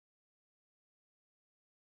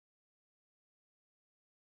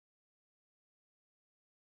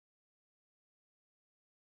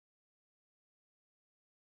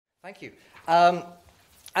Thank you. And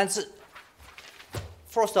so,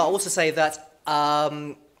 for a start, I'll also say that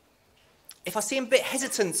if I seem a bit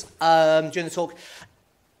hesitant during the talk,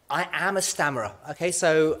 I am a stammerer. Okay,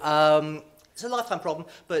 so it's a lifetime problem,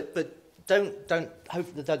 but don't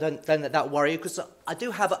let that worry you, because I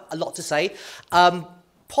do have a lot to say.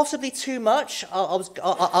 Possibly too much. I was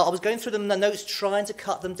going through the notes, trying to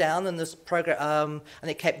cut them down, and this program,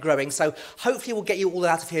 and it kept growing. So hopefully we'll get you all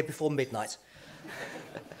out of here before midnight.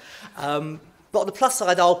 But on the plus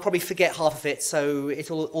side, I'll probably forget half of it, so it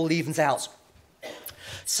all evens out.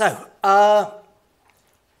 So,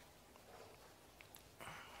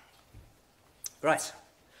 right,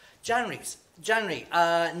 January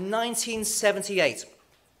 1978.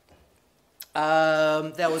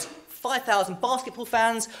 There was 5,000 basketball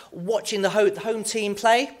fans watching the home team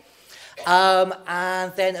play,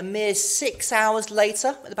 and then a mere 6 hours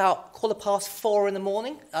later, at about 4:15 in the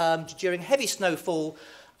morning, during heavy snowfall,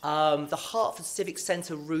 the Hartford Civic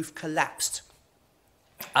Centre roof collapsed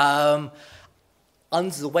under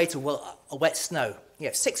the weight of wet snow.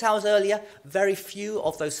 6 hours earlier, very few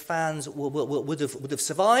of those fans would have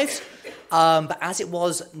survived, but as it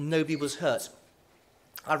was, nobody was hurt.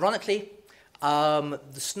 Ironically, the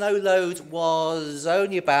snow load was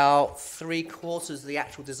only about 3/4 of the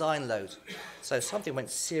actual design load, so something went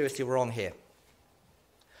seriously wrong here.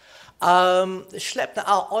 The Schleppner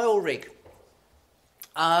oil rig.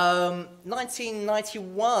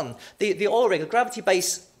 1991, the oil rig, the gravity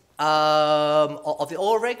base of the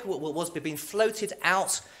oil rig was being floated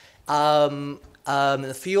out in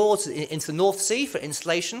the fjords into the North Sea for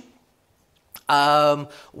installation. When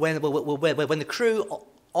the crew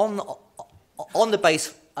on the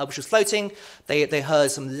base, which was floating, they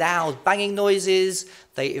heard some loud banging noises.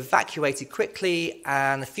 They evacuated quickly,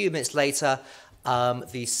 and a few minutes later,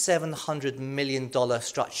 the $700 million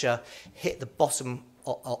structure hit the bottom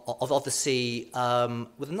of the sea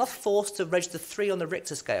with enough force to register 3 on the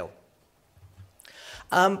Richter scale.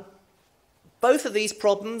 Both of these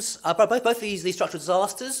problems, both of these structural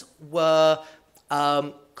disasters were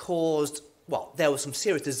caused, well, there were some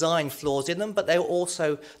serious design flaws in them, but they were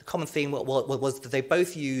also, the common theme was that they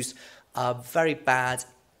both used very bad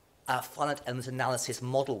finite element analysis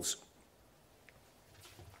models.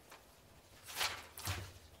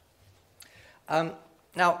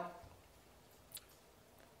 Now,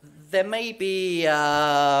 there may be, there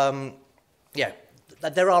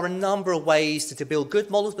are a number of ways to build good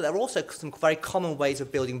models, but there are also some very common ways of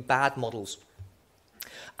building bad models.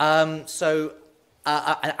 And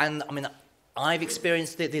I mean, I've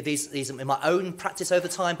experienced these in my own practice over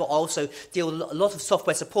time, but I also deal with a lot of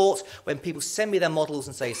software support when people send me their models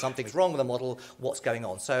and say something's wrong with the model, what's going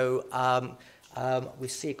on. So we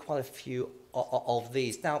see quite a few of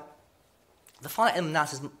these. Now, the finite element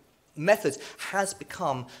analysis method has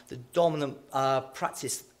become the dominant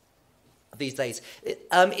practice these days.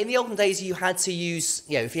 In the olden days, you had to use,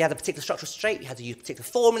 if you had a particular structural shape, you had to use particular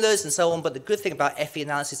formulas and so on, but the good thing about FEA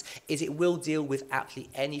analysis is it will deal with absolutely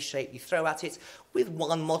any shape you throw at it with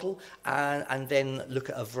one model and then look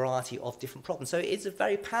at a variety of different problems. So it's a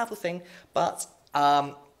very powerful thing, but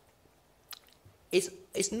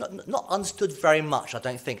it's not understood very much, I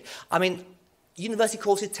don't think. I mean, university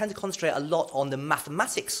courses tend to concentrate a lot on the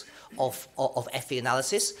mathematics of FEA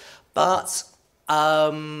analysis, but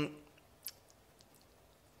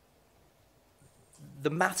the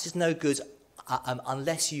maths is no good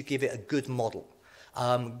unless you give it a good model.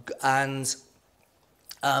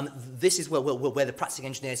 This is where the practicing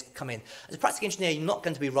engineers come in. As a practicing engineer, you're not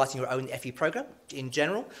going to be writing your own FE program in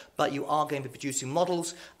general, but you are going to be producing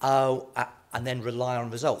models and then rely on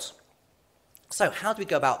results. So how do we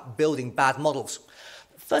go about building bad models?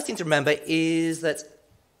 First thing to remember is that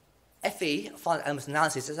FE, finite element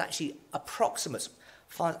analysis, is actually approximate,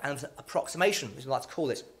 finite element approximation, as we like to call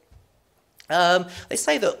it. They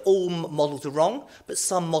say that all models are wrong, but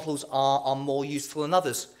some models are more useful than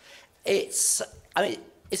others. It's a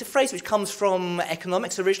phrase which comes from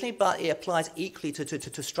economics originally, but it applies equally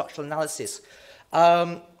to structural analysis.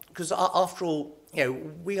 Because after all,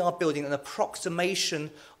 we are building an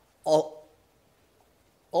approximation of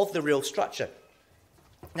the real structure.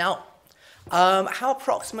 Now, how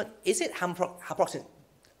approximate is it? How approximate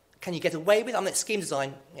can you get away with? I mean, scheme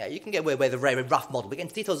design, you can get away with a very rough model, but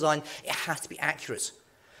against detail design, it has to be accurate.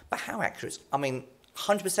 But how accurate? I mean,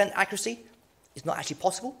 100% accuracy is not actually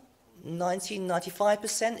possible. 90,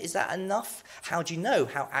 95%, is that enough? How do you know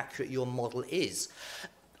how accurate your model is?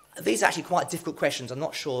 These are actually quite difficult questions. I'm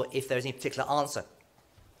not sure if there is any particular answer.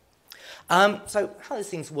 So how do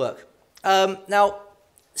things work? Now,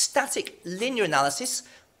 static linear analysis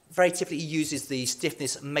very typically uses the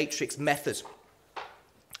stiffness matrix method.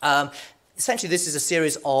 Essentially, this is a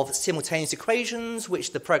series of simultaneous equations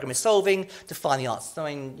which the program is solving to find the answer. So,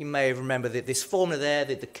 I mean, you may remember this formula there,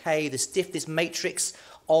 the K, the stiffness matrix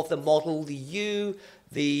of the model, the U,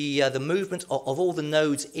 the movement of all the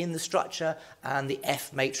nodes in the structure, and the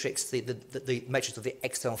F matrix, the matrix of the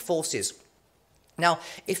external forces. Now,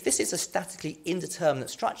 if this is a statically indeterminate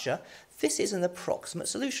structure, this is an approximate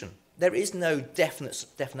solution. There is no definite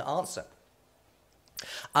answer.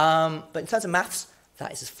 But in terms of maths,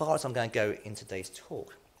 that is as far as I'm going to go in today's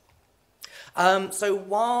talk. So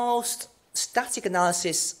whilst static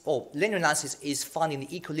analysis or linear analysis is finding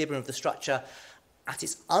the equilibrium of the structure at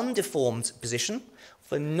its undeformed position,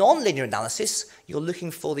 for nonlinear analysis, you're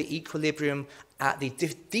looking for the equilibrium at the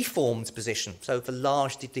deformed position, so for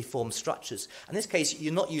large deformed structures. In this case,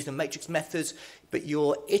 you're not using the matrix methods, but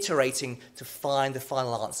you're iterating to find the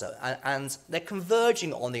final answer, and they're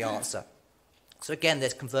converging on the answer. So again,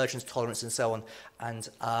 there's convergence, tolerance, and so on, and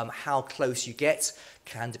how close you get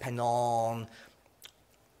can depend on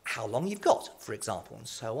how long you've got, for example, and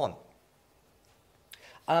so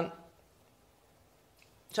on.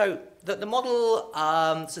 So the model,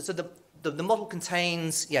 the model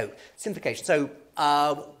contains, simplification. So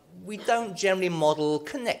we don't generally model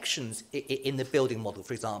connections in the building model,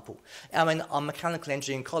 for example. I mean, our mechanical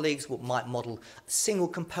engineering colleagues might model a single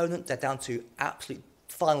component. They're down to absolute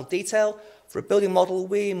final detail. For a building model,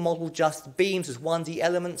 we model just beams as 1D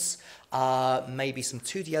elements, maybe some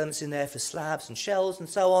 2D elements in there for slabs and shells and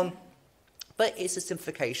so on. But it's a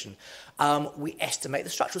simplification. We estimate the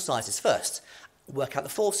structural sizes first, work out the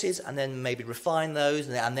forces, and then maybe refine those,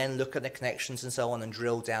 and then look at the connections and so on, and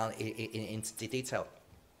drill down into the detail.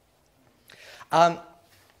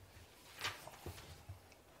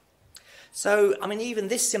 So, I mean, even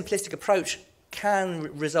this simplistic approach can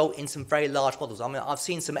result in some very large models. I mean, I've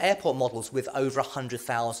seen some airport models with over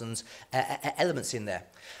 100,000 elements in there.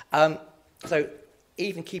 So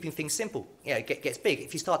even keeping things simple, it gets big.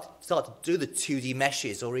 If you start to do the 2D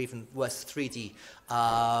meshes, or even worse, 3D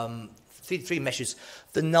meshes,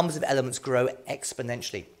 the numbers of elements grow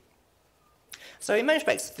exponentially. So in many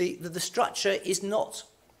respects, the structure is not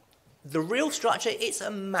the real structure, it's a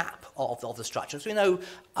map of the structure. So we know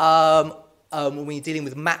when you're dealing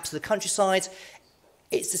with maps of the countryside,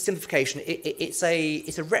 it's a simplification. It's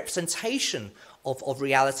a representation of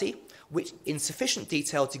reality, which in sufficient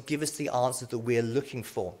detail to give us the answer that we're looking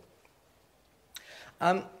for.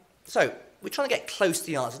 So we're trying to get close to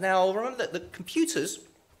the answer. Now, remember that the computers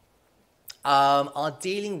are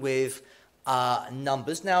dealing with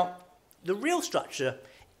numbers. Now, the real structure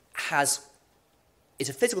is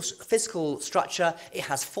a physical structure. It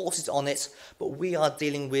has forces on it, but we are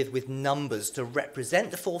dealing with numbers to represent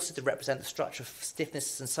the forces, to represent the structure,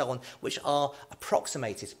 stiffness, and so on, which are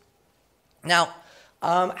approximated. Now,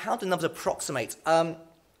 how do numbers approximate?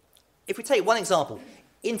 If we take one example,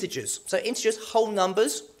 integers. So integers, whole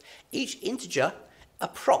numbers. Each integer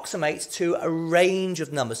approximates to a range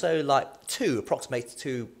of numbers. So like 2 approximates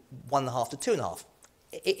to 1.5 to 2.5.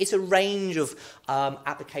 It's a range of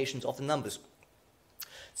applications of the numbers.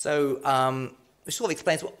 So which sort of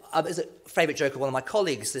explains, there's a favourite joke of one of my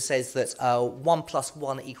colleagues that says that 1 plus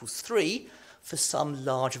 1 equals 3 for some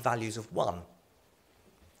large values of 1.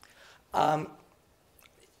 I'll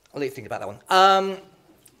let you think about that one.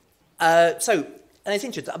 And it's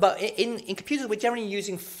interesting, but in computers we're generally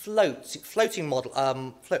using floating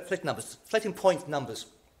point numbers.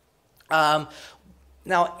 Now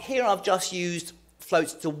here I've just used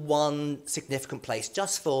floats to one significant place,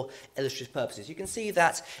 just for illustrative purposes. You can see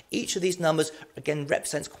that each of these numbers, again,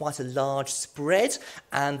 represents quite a large spread,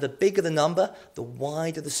 and the bigger the number, the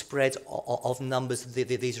wider the spread of numbers that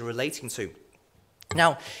these are relating to.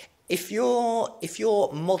 Now, if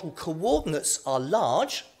your model coordinates are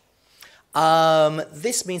large,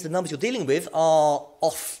 this means the numbers you're dealing with are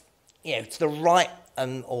off, to the right,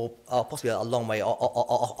 or possibly a long way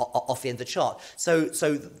off the end of the chart. So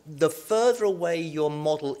the further away your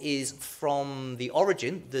model is from the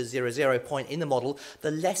origin, the 0, point in the model, the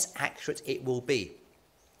less accurate it will be.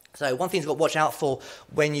 So one thing you've got to watch out for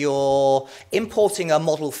when you're importing a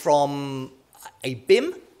model from a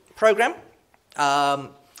BIM program, of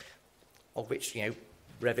which,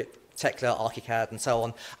 Revit, Tekla, ArchiCAD, and so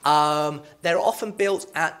on, they're often built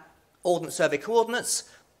at Ordnance Survey coordinates,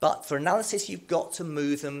 but for analysis, you've got to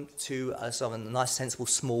move them to sort of a nice, sensible,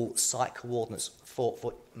 small site coordinates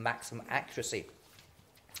for maximum accuracy.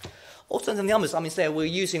 Also, in the numbers, we're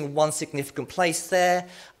using one significant place there.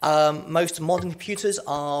 Most modern computers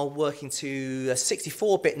are working to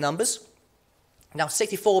 64-bit numbers. Now,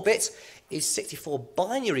 64 bits is 64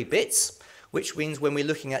 binary bits, which means when we're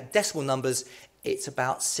looking at decimal numbers, it's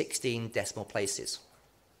about 16 decimal places.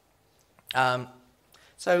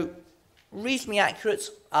 So reasonably accurate,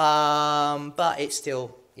 but it's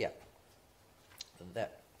still, yeah, there.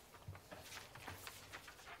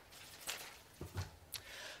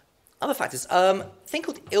 Other factors, thing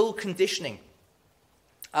called ill conditioning.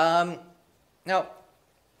 Now,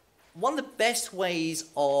 one of the best ways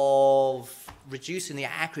of reducing the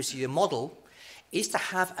accuracy of your model is to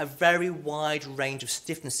have a very wide range of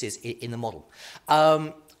stiffnesses in the model.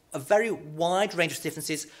 A very wide range of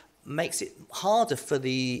stiffnesses makes it harder for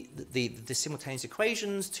the simultaneous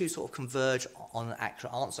equations to sort of converge on an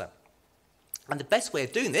accurate answer. And the best way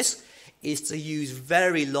of doing this is to use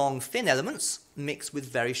very long thin elements mixed with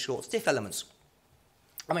very short stiff elements.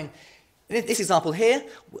 I mean, in this example here,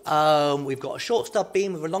 we've got a short stub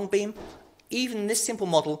beam with a long beam. Even in this simple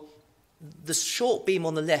model, the short beam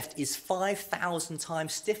on the left is 5,000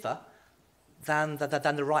 times stiffer than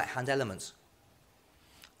the right-hand element.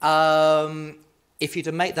 If you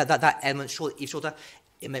to make that element shorter,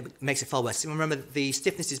 it makes it far worse. Remember, the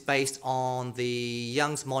stiffness is based on the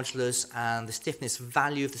Young's modulus and the stiffness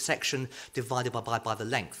value of the section divided by the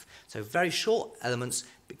length. So very short elements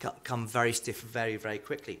become very stiff very, very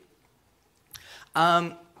quickly.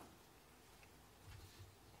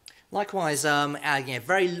 Likewise,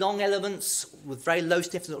 very long elements with very low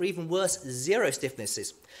stiffness, or even worse, zero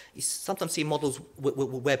stiffnesses. You sometimes see models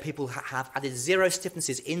where people have added zero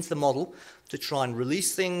stiffnesses into the model to try and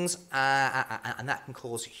release things, and that can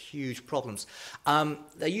cause huge problems. There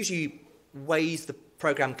are usually ways the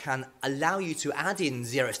program can allow you to add in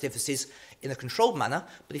zero stiffnesses in a controlled manner,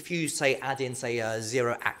 but if you, say, add in, say, a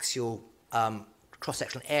zero axial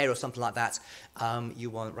cross-sectional area or something like that, you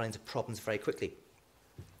won't run into problems very quickly.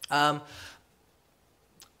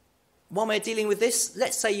 One way of dealing with this,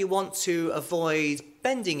 let's say you want to avoid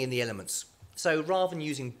bending in the elements. So rather than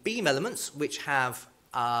using beam elements, which have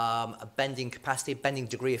a bending capacity, bending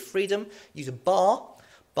degree of freedom, use a bar.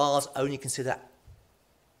 Bars only consider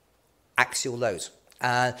axial loads.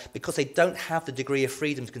 Because they don't have the degree of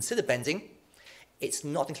freedom to consider bending, it's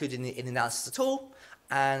not included in the analysis at all,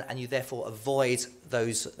 and you therefore avoid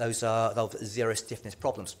those zero stiffness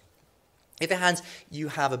problems. If at hand you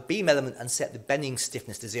have a beam element and set the bending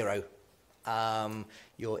stiffness to zero,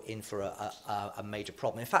 you're in for a major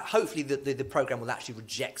problem. In fact, hopefully the program will actually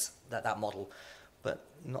reject that model, but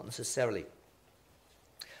not necessarily.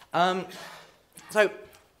 So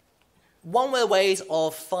one of the ways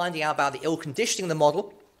of finding out about the ill conditioning of the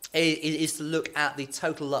model is to look at the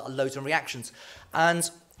total loads and reactions. And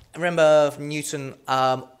remember from Newton,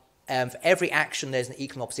 for every action there's an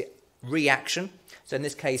equal and opposite reaction. So in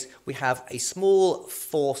this case, we have a small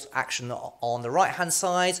force action on the right-hand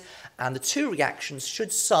side, and the two reactions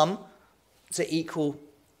should sum to equal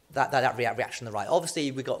that reaction on the right. Obviously,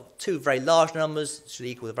 we've got two very large numbers, should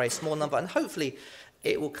equal a very small number, and hopefully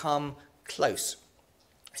it will come close.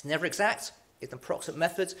 It's never exact, it's an approximate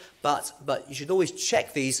method, but you should always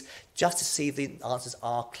check these just to see if the answers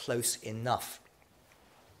are close enough.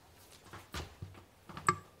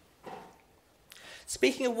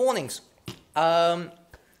 Speaking of warnings,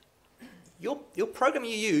 your program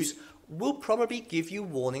you use will probably give you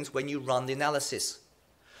warnings when you run the analysis.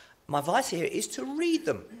 My advice here is to read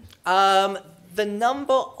them. The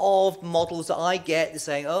number of models that I get is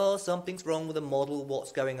saying, oh, something's wrong with the model,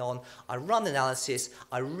 what's going on? I run the analysis,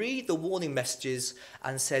 I read the warning messages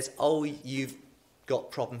and says, oh, you've got a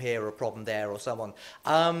problem here or a problem there or so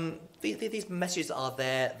on. These messages are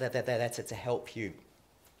there, they're there to help you.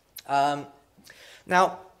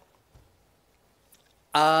 Now,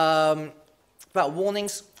 about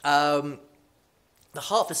warnings, the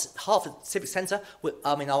Hartford Civic Centre,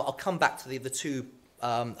 I'll come back to the two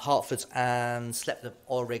Hartfords and Slepner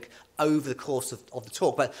Ulrich over the course of the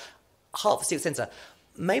talk, but Hartford Civic Centre,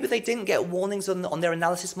 maybe they didn't get warnings on their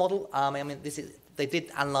analysis model. They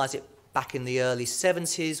did analyse it back in the early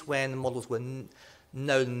 70s when the models were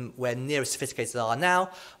nowhere near as sophisticated as they are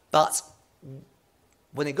now, but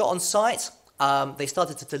when they got on site, they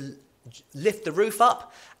started to lift the roof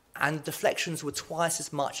up, and deflections were twice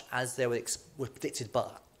as much as they were predicted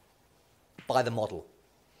by the model.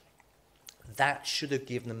 That should have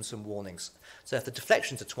given them some warnings. So if the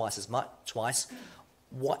deflections are twice,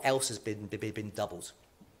 what else has been doubled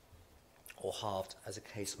or halved, as the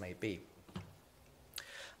case may be?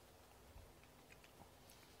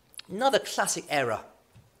 Another classic error,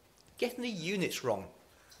 getting the units wrong.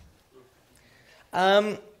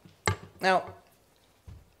 Now,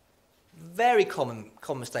 very common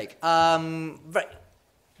mistake. One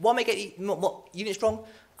may get units wrong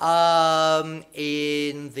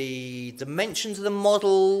in the dimensions of the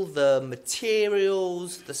model, the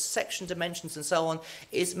materials, the section dimensions, and so on.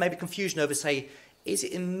 Is maybe confusion over, say, Is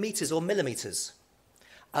it in meters or millimeters?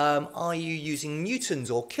 Are you using newtons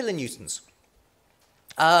or kilonewtons?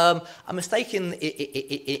 A mistake in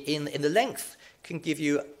the length can give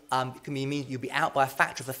you can mean you'll be out by a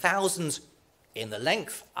factor of 1,000 in the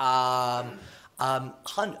length, by a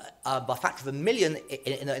factor of 1,000,000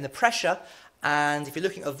 in the pressure, and if you're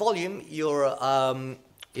looking at volume, you're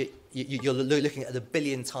looking at 1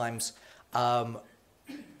 billion times, 10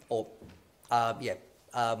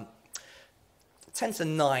 to the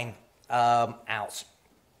 9 out.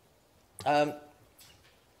 I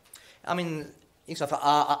mean,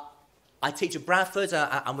 I teach at Bradford,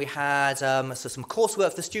 and we had some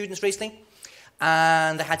coursework for the students recently,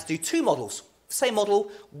 and they had to do 2 models. Same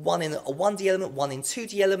model, one in a 1D element, one in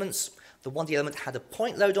 2D elements. The 1D element had a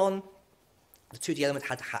point load on, the 2D element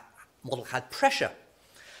model had pressure.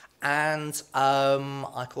 And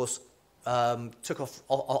I, of course, took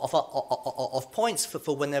off points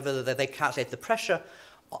for whenever they calculated the pressure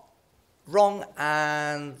wrong,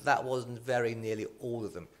 and that wasn't very nearly all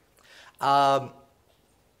of them.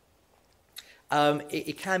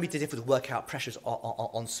 It can be difficult to work out pressures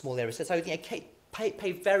on small areas, so you know,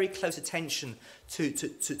 pay very close attention to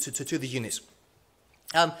the units.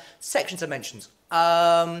 Section dimensions.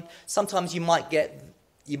 Sometimes you might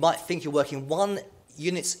think you're working 1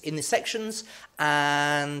 units in the sections,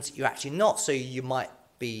 and you're actually not. So you might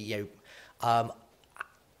be,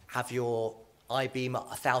 have your I-beam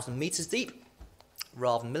 1,000 meters deep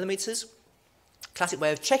rather than millimeters. Classic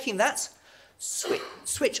way of checking that: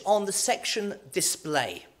 switch on the section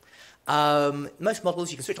display. Most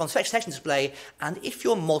models you can switch on the section display, and if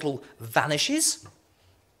your model vanishes,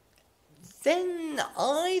 then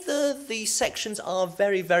either the sections are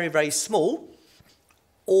very, very, very small,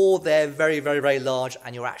 or they're very, very, very large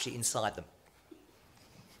and you're actually inside them.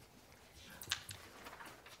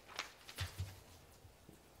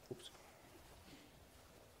 Oops.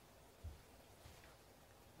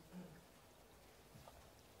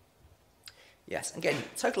 Yes, again,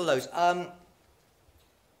 total loads. I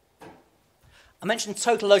mentioned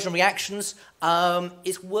total loads and reactions.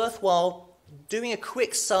 It's worthwhile doing a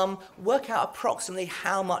quick sum, work out approximately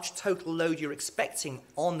how much total load you're expecting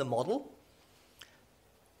on the model,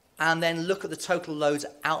 and then look at the total loads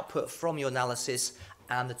output from your analysis,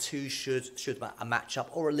 and the two should match up,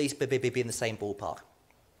 or at least be in the same ballpark.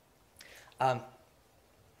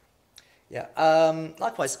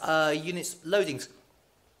 Likewise, units loadings.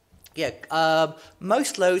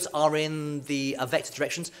 Most loads are in the vector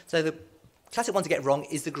directions, so the classic one to get wrong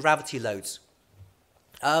is the gravity loads.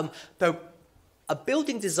 So a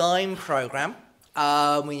building design program,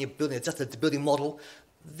 when you're building just a building model,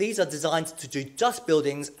 these are designed to do just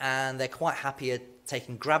buildings, and they're quite happy at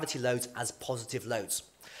taking gravity loads as positive loads.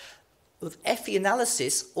 With FE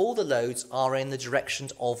analysis, all the loads are in the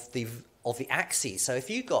directions of the axes. So if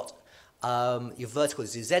you've got your vertical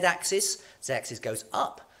is the z-axis goes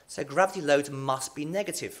up, so gravity load must be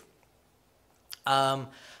negative. And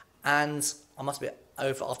I must be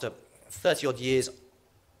after 30 odd years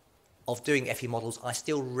of doing FE models, I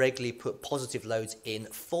still regularly put positive loads in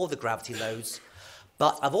for the gravity loads.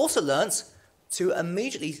 But I've also learnt to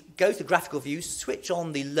immediately go to the graphical view, switch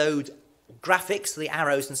on the load graphics, the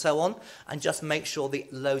arrows and so on, and just make sure the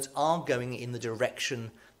loads are going in the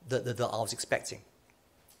direction that I was expecting.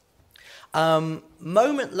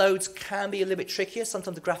 Moment loads can be a little bit trickier.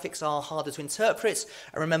 Sometimes the graphics are harder to interpret.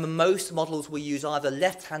 And remember, most models will use either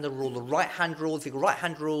left-hand rule or right-hand rule. If you've got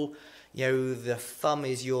right-hand rule, the thumb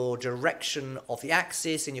is your direction of the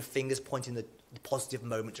axis, and your fingers pointing the positive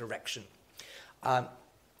moment direction.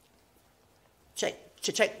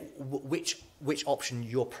 Check which option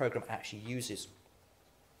your program actually uses.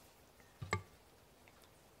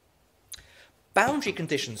 Boundary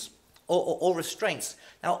conditions or restraints.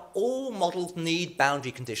 Now, all models need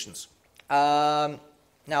boundary conditions. Now,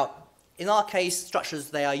 in our case, structures,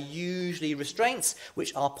 they are usually restraints,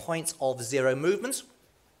 which are points of zero movement.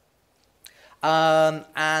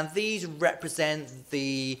 And these represent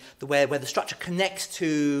where the structure connects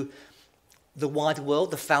to the wider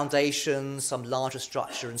world, the foundation, some larger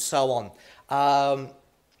structure, and so on.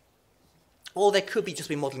 Or they could be just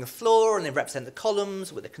be modeling a floor, and they represent the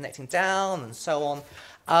columns where they're connecting down, and so on.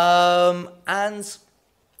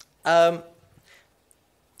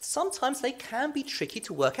 Sometimes they can be tricky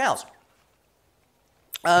to work out.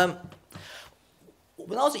 When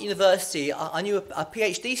I was at university, I knew a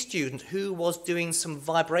PhD student who was doing some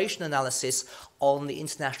vibration analysis on the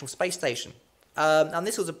International Space Station. And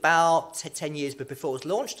this was about 10 years before it was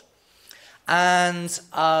launched. And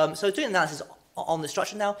so doing analysis on the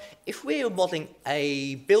structure. Now, if we were modeling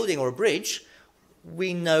a building or a bridge,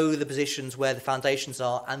 we know the positions where the foundations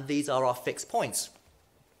are, and these are our fixed points.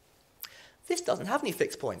 This doesn't have any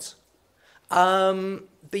fixed points.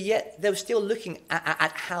 But yet they were still looking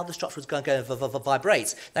at how the structure was going to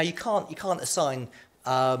vibrate. Now you can't assign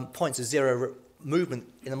points of zero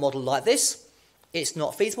movement in a model like this. It's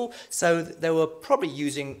not feasible. So they were probably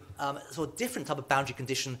using sort of different type of boundary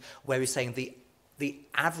condition where we're saying the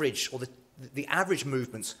average or the average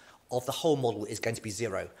movement of the whole model is going to be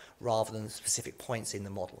zero rather than specific points in the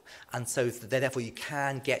model. And so therefore you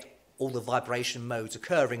can get all the vibration modes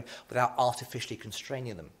occurring without artificially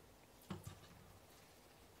constraining them.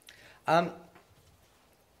 Other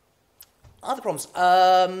problems.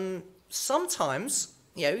 Sometimes,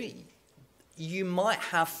 you might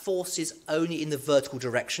have forces only in the vertical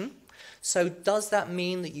direction. So does that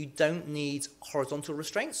mean that you don't need horizontal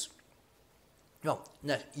restraints? No,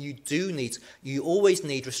 you always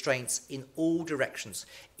need restraints in all directions,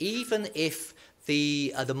 even if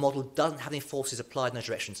the model doesn't have any forces applied in those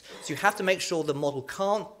directions. So you have to make sure the model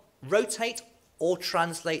can't rotate or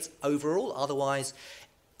translate overall, otherwise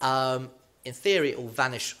in theory, it will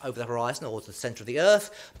vanish over the horizon or the center of the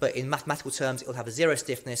Earth, but in mathematical terms, it will have a zero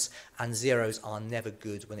stiffness, and zeros are never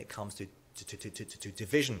good when it comes to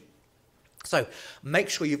division. So make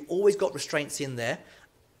sure you've always got restraints in there,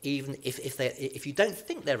 even if you don't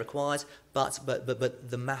think they're required, but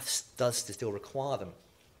the maths does still require them.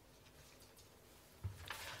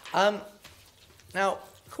 Now,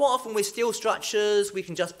 quite often with steel structures, we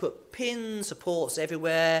can just put pins, supports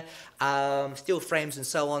everywhere, steel frames and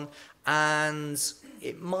so on, and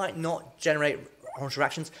it might not generate horizontal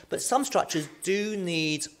reactions, but some structures do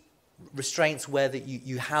need restraints where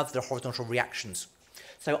you have the horizontal reactions.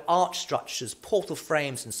 So arch structures, portal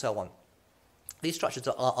frames and so on. These structures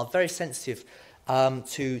are very sensitive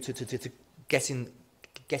to getting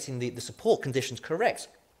the support conditions correct.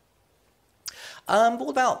 But what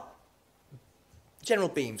about general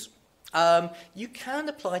beams? You can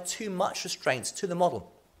apply too much restraints to the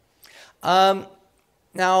model.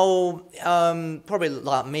 Now, probably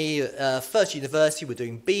like me, first university, we're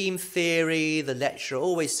doing beam theory. The lecturer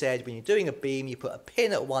always said when you're doing a beam, you put a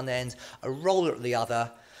pin at one end, a roller at the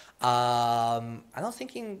other. And I'm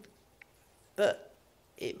thinking, but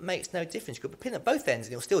it makes no difference. You could put a pin at both ends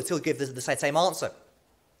and it'll still give the same answer.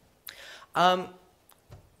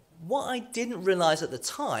 What I didn't realize at the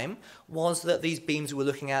time was that these beams we were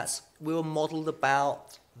looking at were modeled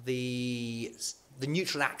about the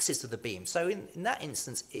neutral axis of the beam. So in that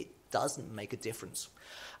instance, it doesn't make a difference.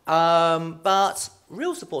 But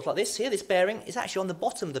real support like this here, this bearing, is actually on the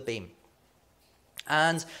bottom of the beam.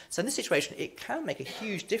 And so in this situation, it can make a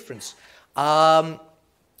huge difference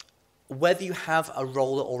whether you have a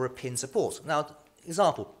roller or a pin support. Now,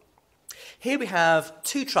 example. Here we have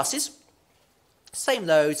two trusses, same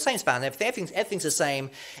load, same span, everything's the same,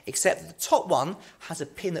 except the top one has a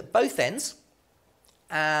pin at both ends,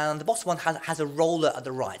 and the bottom one has a roller at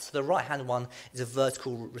the right. So the right-hand one is a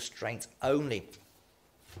vertical restraint only.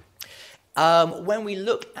 When we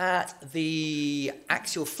look at the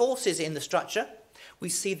axial forces in the structure, we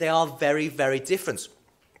see they are very, very different.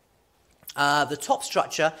 The top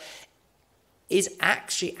structure is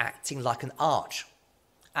actually acting like an arch.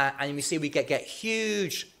 And you see we get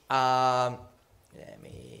huge... let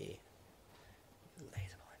me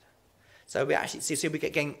laser point. So we actually see we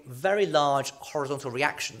get getting very large horizontal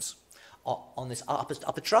reactions on this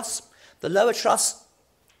upper truss. The lower truss,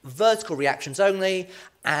 vertical reactions only,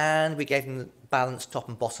 and we gave them balanced top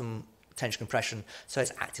and bottom tension compression, so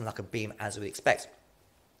it's acting like a beam as we expect.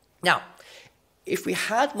 Now, if we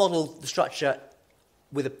had modeled the structure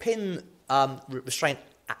with a pin restraint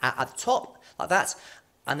at the top, like that,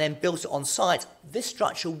 and then built it on site, this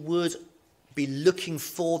structure would be looking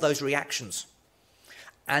for those reactions.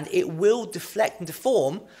 And it will deflect and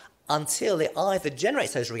deform until it either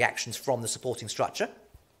generates those reactions from the supporting structure,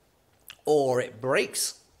 or it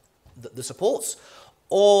breaks the supports,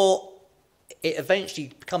 or it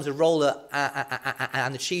eventually becomes a roller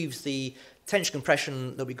and achieves the tension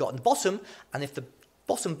compression that we got in the bottom. And if the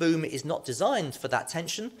bottom boom is not designed for that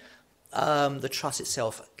tension, the truss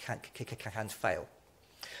itself can fail.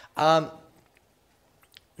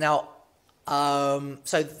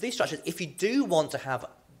 So these structures, if you do want to have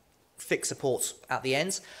fixed supports at the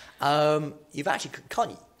ends, you actually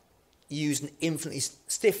can't use an infinitely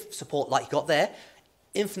stiff support like you got there.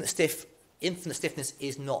 Infinite stiffness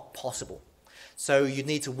is not possible. So you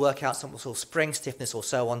need to work out some sort of spring stiffness or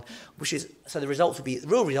so on, so the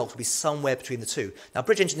real result will be somewhere between the two. Now,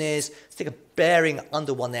 bridge engineers stick a bearing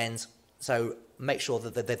under one end, so make sure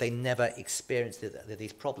that they never experience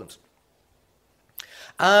these problems.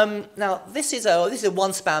 Now, this is a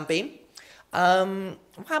one-span beam.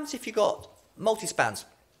 What happens if you've got multi-spans?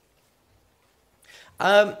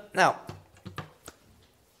 Now,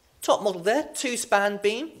 top model there, 2-span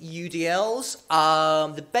beam,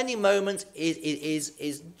 UDLs. The bending moment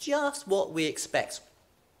is just what we expect.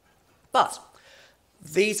 But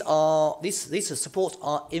these supports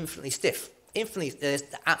are infinitely stiff. There's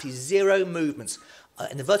absolutely zero movements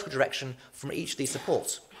in the vertical direction from each of these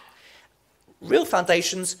supports. Real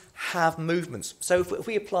foundations have movements. So if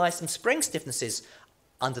we apply some spring stiffnesses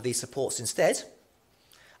under these supports instead,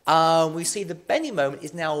 we see the bending moment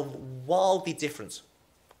is now wildly different.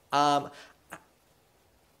 And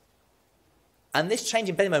this change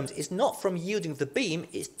in bending moment is not from yielding of the beam,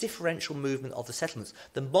 it's differential movement of the settlements.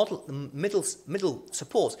 The middle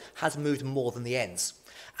support has moved more than the ends.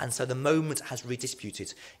 And so the moment has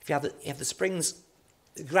redistributed. If you have the springs,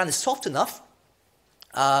 the ground is soft enough,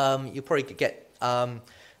 you'll probably get,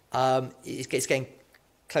 it's getting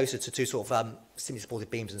closer to sort of semi-supported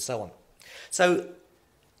beams and so on. So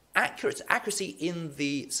accuracy in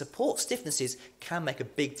the support stiffnesses can make a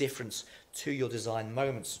big difference to your design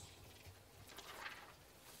moments.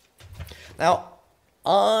 Now,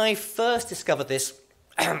 I first discovered this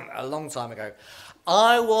a long time ago.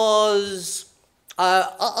 I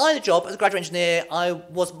had a job as a graduate engineer.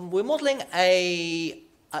 We're modelling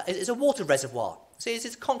it's a water reservoir. So it's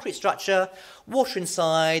a concrete structure, water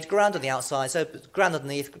inside, ground on the outside, so ground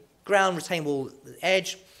underneath, ground retaining wall at the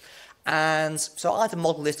edge. And so I had to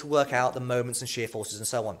model this to work out the moments and shear forces and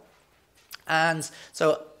so on. And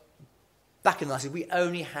so back in the 90s, we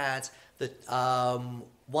only had the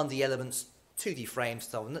 1D elements, 2D frames,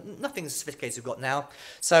 so on. Nothing as sophisticated as we've got now.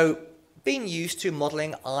 So being used to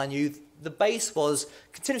modelling, I knew the base was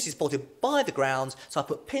continuously supported by the ground, so I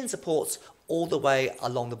put pin supports all the way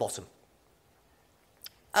along the bottom.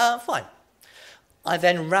 Fine. I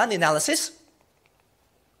then ran the analysis,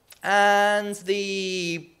 and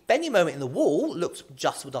the bending moment in the wall looked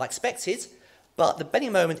just what I expected, but the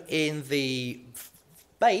bending moment in the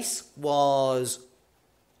base was,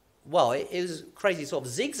 well, it was crazy sort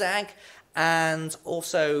of zigzag, and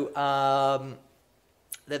also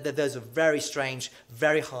there's a very strange,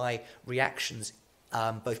 very high reactions,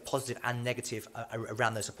 both positive and negative,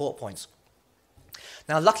 around those support points.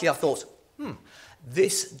 Now, luckily, I thought,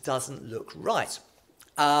 this doesn't look right.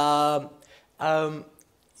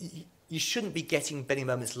 You shouldn't be getting bending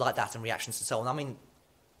moments like that and reactions and so on. I mean,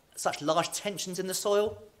 such large tensions in the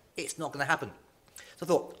soil, it's not going to happen. So I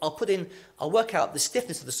thought, I'll work out the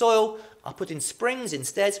stiffness of the soil, I'll put in springs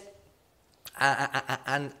instead,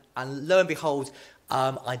 and lo and behold,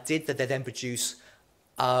 I did that. They then produce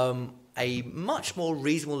a much more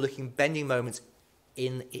reasonable looking bending moment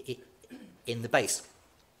in the base.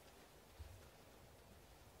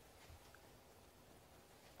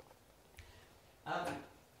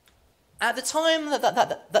 At the time,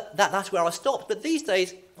 that's where I stopped. But these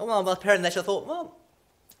days, when I was preparing this, I thought, well,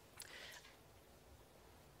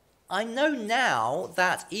 I know now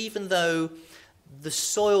that even though the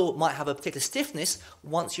soil might have a particular stiffness,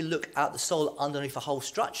 once you look at the soil underneath the whole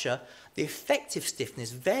structure, the effective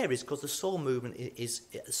stiffness varies because the soil movement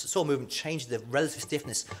changes the relative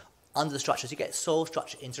stiffness under the structure, so you get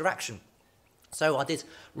soil-structure interaction. So I did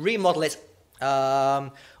remodel it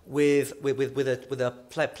with a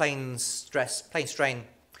plane strain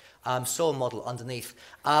soil model underneath,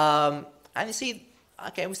 and you see,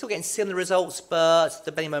 okay, we're still getting similar results, but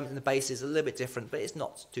the bending moment in the base is a little bit different, but it's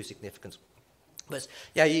not too significant. But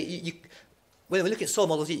yeah, when we look at soil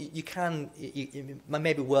models, it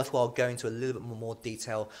may be worthwhile going to a little bit more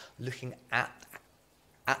detail, looking at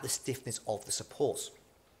the stiffness of the supports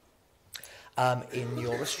in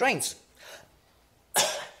your restraints.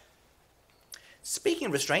 Speaking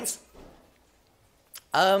of restraints,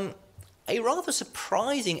 a rather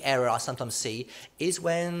surprising error I sometimes see is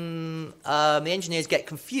when the engineers get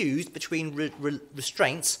confused between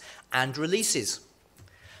restraints and releases.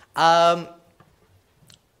 Why,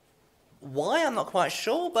 I'm not quite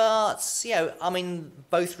sure, but I mean,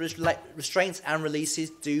 both restraints and releases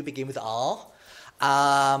do begin with R,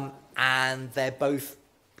 and they're both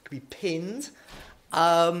can be pinned.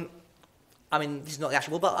 I mean, this is not the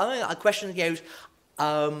actual, but I mean, a question goes,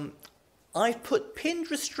 I've put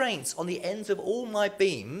pinned restraints on the ends of all my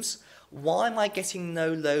beams. Why am I getting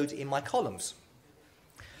no load in my columns?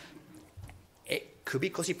 It could be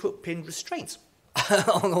because you put pinned restraints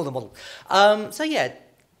on all the model. So yeah,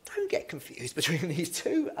 don't get confused between these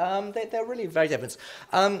two. They're really very different.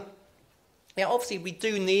 Yeah, obviously we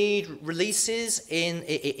do need releases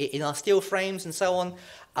in our steel frames and so on.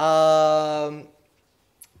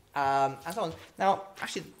 And so on. Now,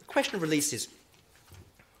 actually, the question of releases.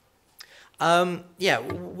 Yeah,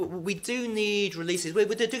 we do need releases. We're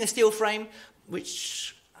doing a steel frame,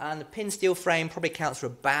 and the pin steel frame probably accounts for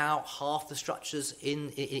about half the structures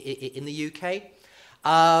in the UK.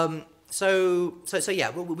 So yeah,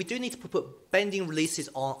 we do need to put bending releases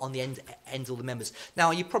on the ends of all the members. Now,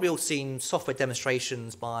 you've probably all seen software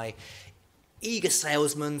demonstrations by eager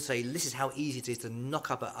salesmen saying this is how easy it is to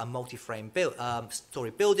knock up a multi-frame story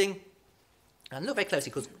building. And look very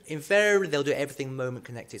closely, because invariably they'll do everything moment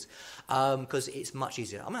connected, because it's much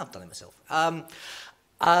easier. I mean, I've done it myself.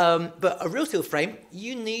 But a real steel frame,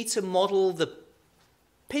 you need to model the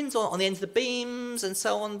pins on the ends of the beams and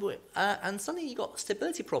so on, and suddenly you've got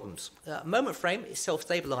stability problems. Moment frame is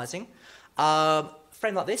self-stabilizing.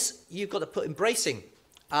 Frame like this, you've got to put in bracing.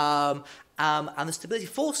 And the stability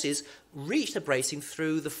forces reach the bracing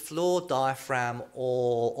through the floor diaphragm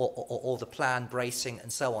or the plan bracing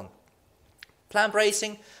and so on. Plan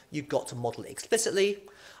bracing, you've got to model it explicitly.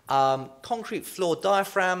 Concrete floor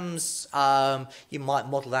diaphragms, you might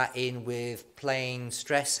model that in with plain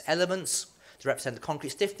stress elements to represent the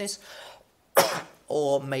concrete stiffness,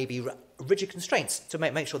 or maybe rigid constraints to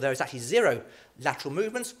make sure there is actually zero lateral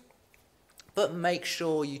movement, but make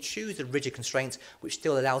sure you choose the rigid constraint which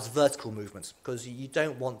still allows vertical movement, because you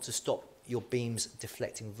don't want to stop your beams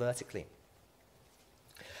deflecting vertically.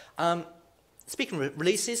 Speaking of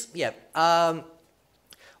releases, yeah,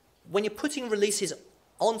 when you're putting releases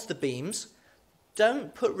onto the beams,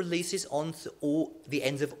 don't put releases onto the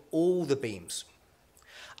ends of all the beams.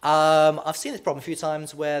 I've seen this problem a few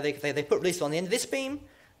times where they put releases on the end of this beam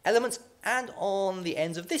element and on the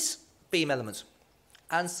ends of this beam element,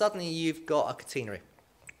 and suddenly you've got a catenary,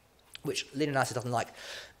 which linear analysis doesn't like.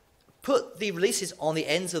 Put the releases on the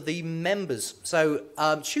ends of the members. So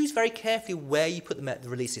choose very carefully where you put the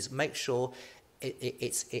releases. Make sure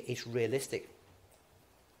it's realistic.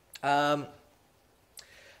 Now,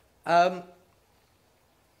 I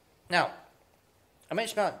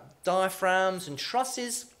mentioned about diaphragms and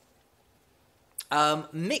trusses.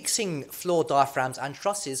 Mixing floor diaphragms and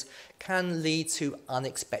trusses can lead to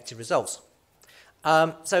unexpected results.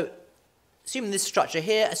 So, assuming this structure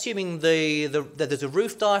here, assuming there's a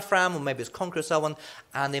roof diaphragm, or maybe it's concrete or so on,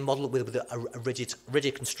 and they model it with a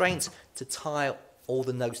rigid constraint to tie all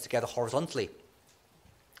the nodes together horizontally.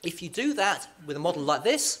 If you do that with a model like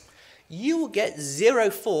this, you will get zero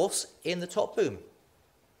force in the top boom.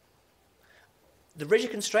 The rigid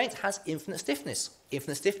constraint has infinite stiffness.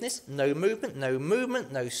 Infinite stiffness, no movement, no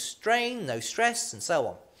strain, no stress, and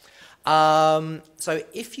so on. So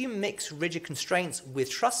if you mix rigid constraints with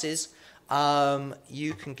trusses,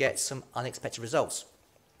 you can get some unexpected results.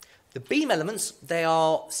 The beam elements, they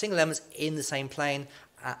are single elements in the same plane,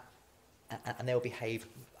 and they will behave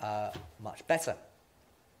much better.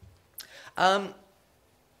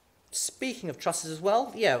 Speaking of trusses as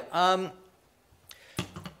well, yeah.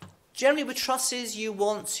 Generally with trusses, you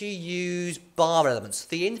want to use bar elements.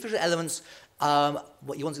 The individual elements,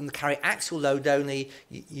 what you want them to carry axial load only,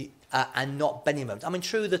 and not bending moment. I mean,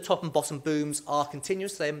 true, the top and bottom booms are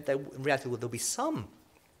continuous. In reality, there'll be some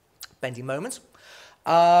bending moments.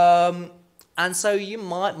 And so you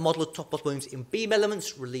might model the top and bottom booms in beam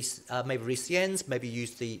elements, maybe release the ends, maybe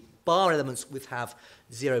use the bar elements which have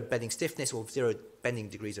zero bending stiffness or zero bending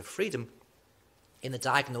degrees of freedom in the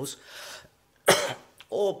diagonals,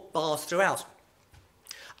 or bars throughout.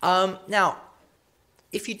 Now,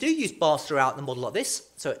 if you do use bars throughout in a model like this,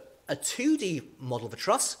 so a 2D model of a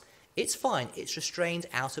truss, it's fine. It's restrained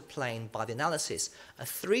out of plane by the analysis. A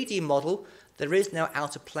 3D model, there is no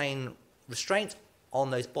outer plane restraint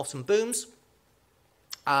on those bottom booms,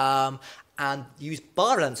 and use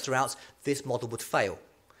bar elements throughout, this model would fail.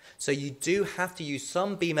 So you do have to use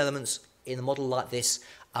some beam elements in a model like this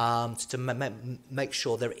to make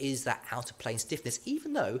sure there is that outer plane stiffness,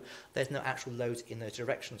 even though there's no actual loads in those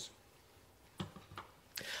directions.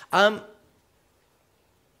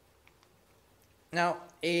 Now,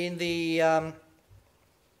 in the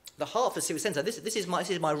heart of the civil centre, this is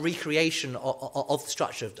my recreation of the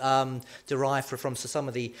structure, derived from some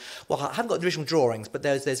of the, well, I haven't got the original drawings, but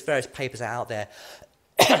there's various papers out there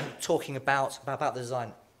talking about the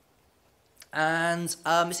design. And it's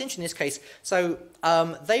interesting in this case. So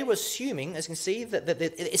they were assuming, as you can see, that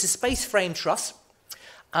it's a space frame truss,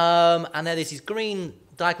 and there's these green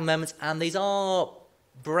diagonal members, and these are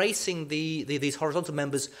bracing these horizontal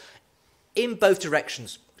members in both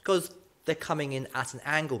directions because they're coming in at an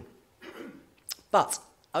angle. But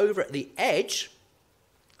over at the edge,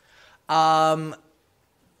 those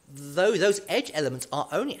edge elements are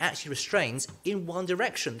only actually restrained in one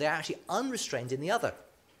direction. They're actually unrestrained in the other.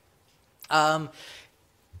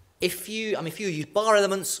 If you use bar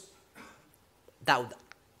elements, that would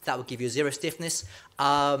that would give you a 0 stiffness.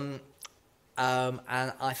 And from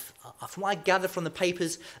what I gather from the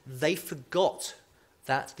papers, they forgot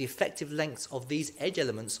that the effective lengths of these edge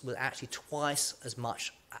elements were actually twice as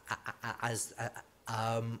much as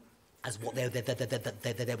what they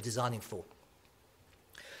were designing for.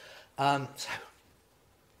 So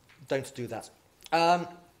don't do that.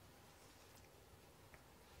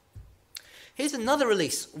 Here's another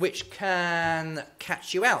release which can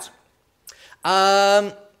catch you out.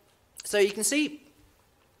 So you can see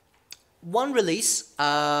one release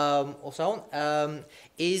or so on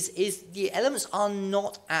is the elements are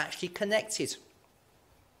not actually connected.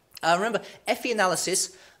 Remember, FEA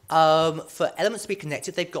analysis, for elements to be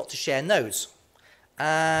connected, they've got to share nodes.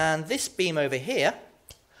 And this beam over here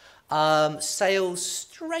sails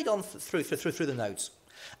straight on through the nodes.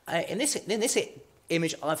 In this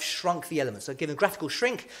image, I've shrunk the elements. So I've given graphical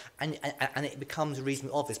shrink, and it becomes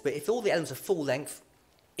reasonably obvious. But if all the elements are full length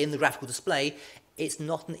in the graphical display, it's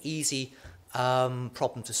not an easy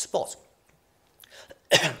problem to spot.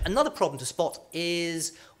 Another problem to spot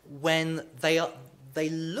is when they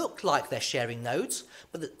look like they're sharing nodes,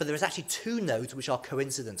 but there is actually two nodes which are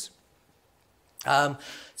coincident.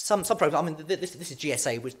 Some programs, I mean, this is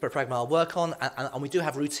GSA, which program I work on, and we do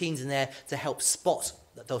have routines in there to help spot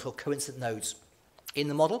those coincident nodes in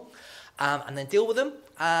the model, and then deal with them.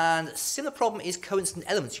 And a similar problem is coincident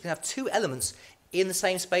elements. You can have two elements in the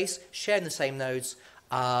same space, sharing the same nodes,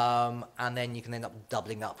 and then you can end up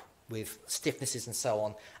doubling up with stiffnesses and so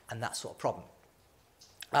on, and that sort of problem.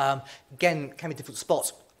 Again, can be difficult to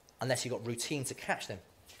spot unless you've got routine to catch them.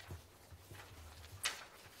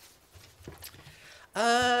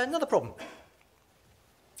 Another problem.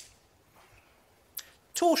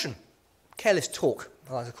 Torsion. Careless torque,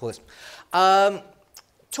 I like to call this.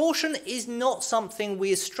 Torsion is not something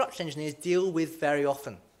we as structural engineers deal with very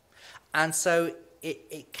often. And so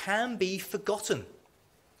it can be forgotten.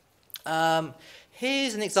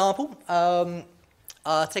 Here's an example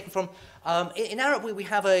taken from, in Arup we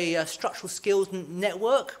have a structural skills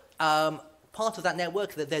network. Part of that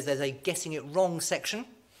network, there's a getting it wrong section.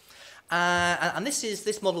 And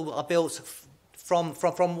this model I built from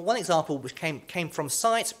one example which came from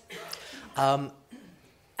site.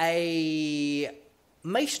 A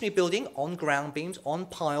masonry building on ground beams, on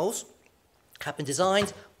piles, had been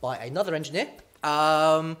designed by another engineer.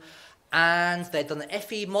 And they'd done an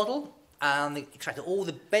FE model, and they extracted all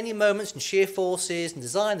the bending moments and shear forces and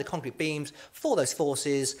designed the concrete beams for those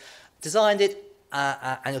forces, designed it,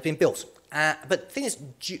 and it was being built. But the thing is,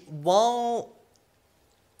 while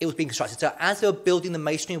it was being constructed, so as they were building the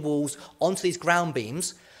masonry walls onto these ground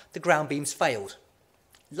beams, the ground beams failed.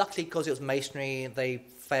 Luckily, because it was masonry, they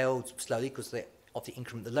failed slowly because they obviously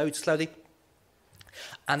increment the load slowly.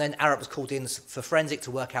 And then Arup was called in for forensic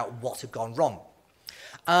to work out what had gone wrong.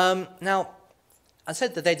 Now, I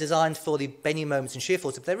said that they're designed for the bending moments and shear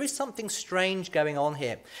forces, but there is something strange going on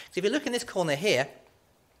here. So if you look in this corner here,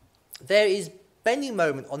 there is bending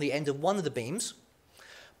moment on the end of one of the beams,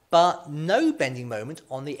 but no bending moment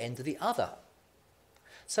on the end of the other.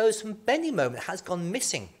 So some bending moment has gone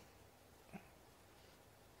missing.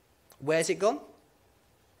 Where's it gone?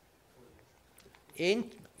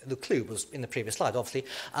 The clue was in the previous slide, obviously.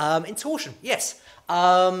 In torsion, yes.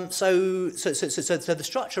 So the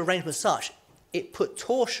structure arrangement as such, it put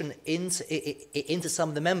torsion into some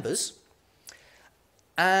of the members,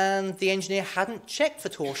 and the engineer hadn't checked for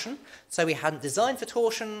torsion, so he hadn't designed for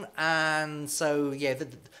torsion, and so yeah,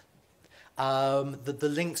 the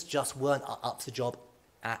links just weren't up to the job,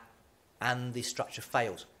 and the structure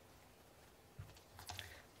failed.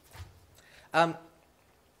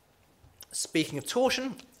 Speaking of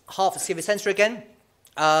torsion, half a CV sensor again.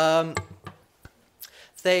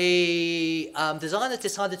 The designers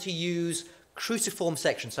decided to use cruciform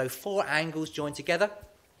sections, so 4 angles joined together.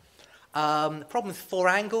 The problem with 4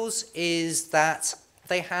 angles is that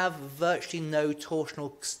they have virtually no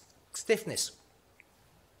torsional stiffness.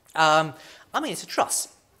 I mean, it's a truss.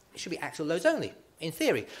 It should be axial loads only, in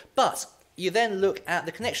theory. But you then look at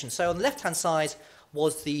the connection. So on the left-hand side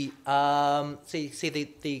was the,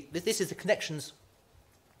 this is the connections.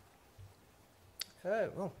 Oh,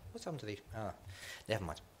 well, what's happened to these? Never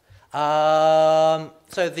mind.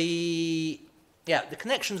 So the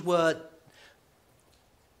connections were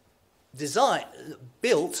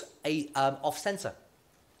built off-center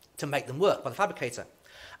to make them work by the fabricator.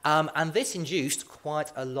 And this induced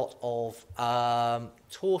quite a lot of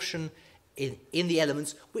torsion in the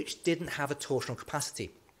elements which didn't have a torsional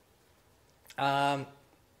capacity. Also,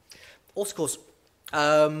 of course,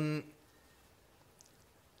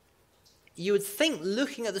 you would think,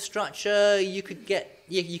 looking at the structure, you could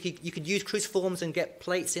use cruciforms and get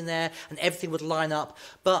plates in there, and everything would line up.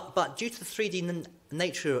 But due to the 3D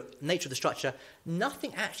nature of the structure,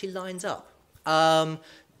 nothing actually lines up. To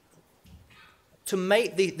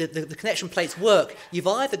make the connection plates work, you've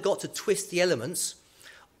either got to twist the elements,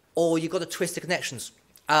 or you've got to twist the connections,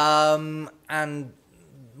 and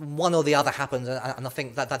one or the other happens. And I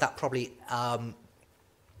think that probably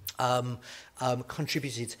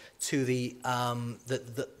contributed to the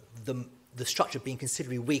structure being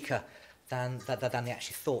considerably weaker than they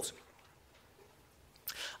actually thought.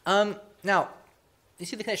 Now, you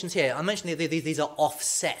see the connections here. I mentioned these are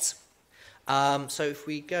offset. So if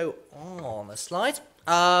we go on a slide,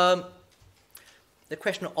 the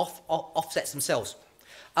question of offsets themselves.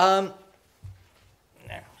 Now,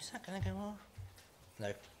 is that going to go off?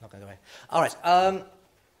 No, not going to go away. All right.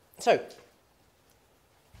 So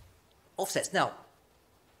offsets. Now,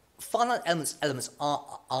 finite elements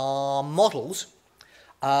are models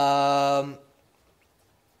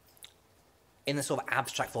in a sort of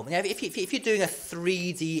abstract form. Now, if you're doing a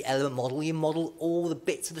 3D element model, you model all the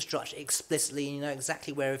bits of the structure explicitly, and you know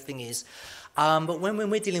exactly where everything is. But when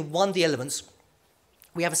we're dealing with 1D elements,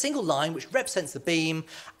 we have a single line which represents the beam,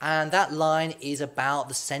 and that line is about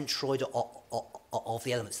the centroid of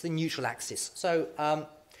the elements, the neutral axis. So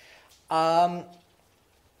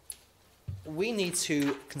we need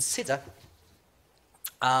to consider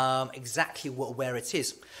exactly where it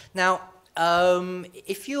is. Now,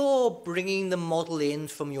 if you're bringing the model in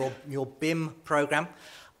from your BIM program,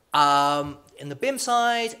 in the BIM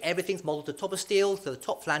side, everything's modeled to top of steel, so the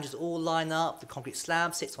top flanges all line up, the concrete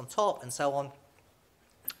slab sits on top, and so on.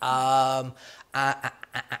 And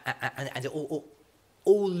it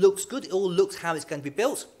all looks good, it all looks how it's going to be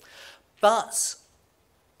built, but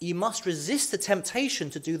you must resist the temptation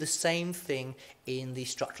to do the same thing in the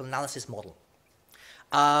structural analysis model.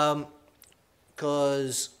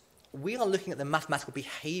 Because we are looking at the mathematical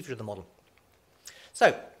behavior of the model.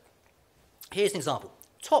 So, here's an example.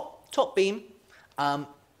 Top beam,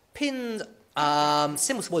 pinned,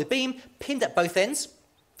 single supported beam, pinned at both ends.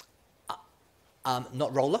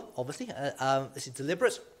 Not roller, obviously. This is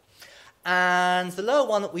deliberate. And the lower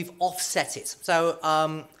one, we've offset it. So,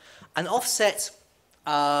 an offset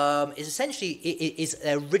is essentially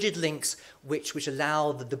rigid links which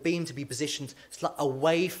allow the beam to be positioned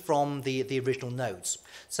away from the original nodes.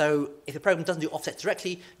 So if the program doesn't do offset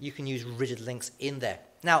directly, you can use rigid links in there.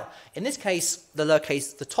 Now, in this case,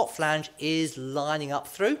 the top flange is lining up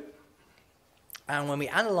through. And when we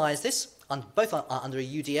analyze this, both under a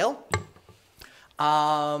UDL,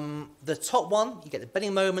 the top one, you get the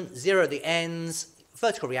bending moment, 0 at the ends,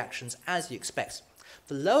 vertical reactions as you expect.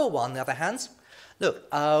 The lower one, on the other hand, look,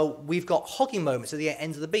 we've got hogging moments at the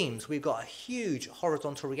ends of the beams. We've got huge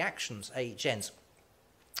horizontal reactions at each end.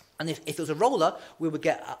 And if it was a roller, we would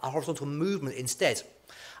get a horizontal movement instead.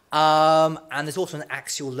 And there's also an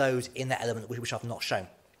axial load in that element, which I've not shown.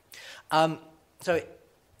 So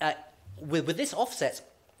with this offset,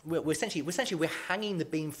 we're essentially hanging the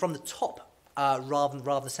beam from the top rather than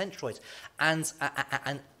the centroid. And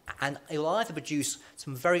it will either produce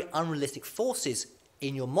some very unrealistic forces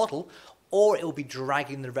in your model, or it will be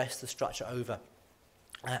dragging the rest of the structure over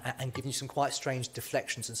and giving you some quite strange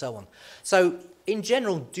deflections and so on. So, in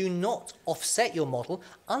general, do not offset your model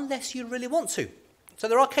unless you really want to. So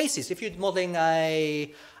there are cases, if you're modelling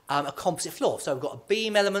a composite floor, so we've got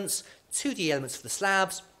beam elements, 2D elements for the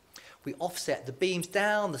slabs, we offset the beams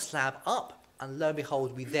down, the slab up, and lo and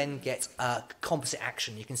behold, we then get composite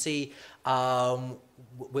action. You can see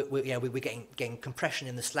we're getting compression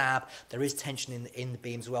in the slab, there is tension in the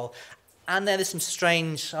beams as well. And then there's some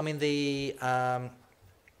strange, I mean, you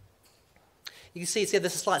can see there's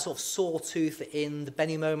a slight sort of sawtooth in the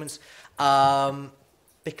bending moments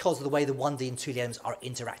because of the way the 1D and 2D elements are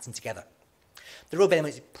interacting together. The real bending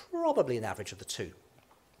moment is probably an average of the two.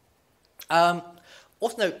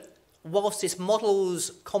 Also note, whilst this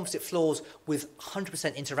models composite floors with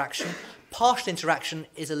 100% interaction, partial interaction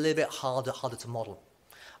is a little bit harder to model.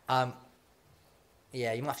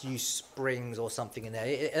 Yeah, you might have to use springs or something in there.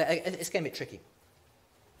 It's getting a bit tricky.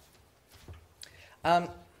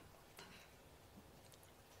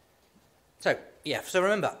 So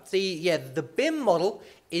remember, the BIM model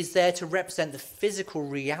is there to represent the physical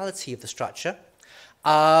reality of the structure.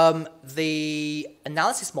 The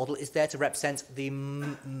analysis model is there to represent the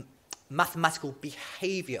mathematical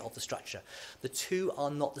behavior of the structure. The two are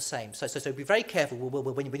not the same. So be very careful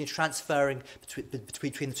when you're transferring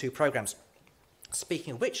between the two programs.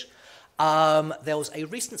 Speaking of which, there was a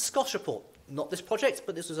recent Scotch report not this project,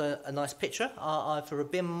 but this was a nice picture for a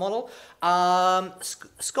BIM model.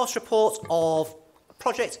 SCOS report of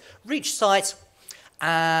project reached site,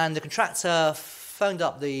 and the contractor phoned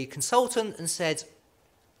up the consultant and said,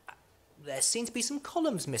 there seem to be some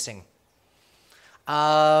columns missing.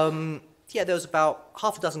 Yeah, there was about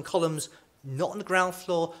half a dozen columns, not on the ground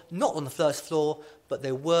floor, not on the first floor, but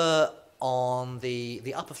they were on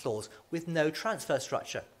the upper floors with no transfer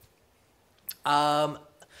structure. The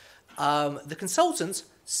consultant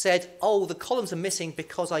said, oh, the columns are missing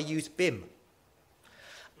because I used BIM.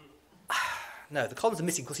 No, the columns are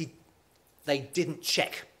missing because they didn't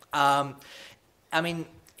check. I mean,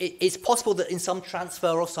 it's possible that in some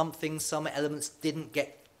transfer or something, some elements didn't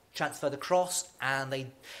get transferred across, and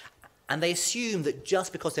they assumed that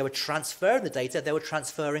just because they were transferring the data, they were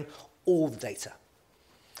transferring all the data.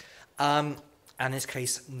 And in this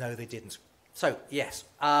case, no, they didn't. So, yes,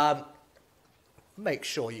 make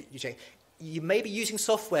sure you check. You may be using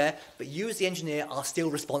software, but you as the engineer are still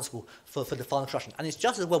responsible for the final construction. And it's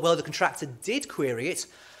just as well the contractor did query it,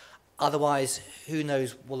 otherwise, who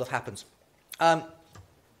knows what will have happened.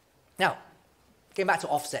 Now, getting back to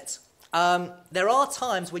offsets. There are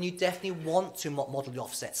times when you definitely want to model the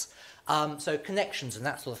offsets. So connections and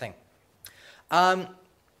that sort of thing.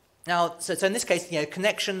 Now, so in this case,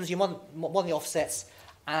 connections, you want the offsets,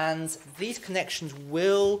 and these connections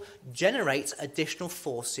will generate additional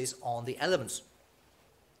forces on the elements.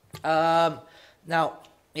 Now,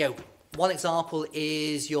 one example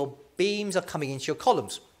is your beams are coming into your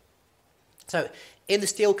columns. So in the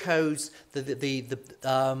steel codes,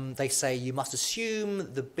 they say you must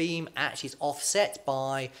assume the beam actually is offset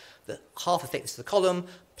by half the thickness of the column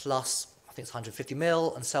plus, I think it's 150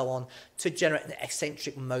 mil and so on, to generate an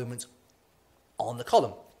eccentric moment on the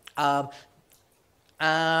column.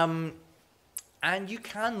 And you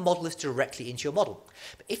can model this directly into your model.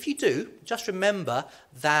 But if you do, just remember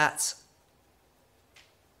that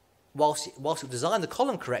whilst you design the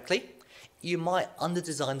column correctly, you might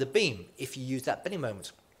under-design the beam if you use that bending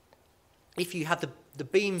moment. If you have the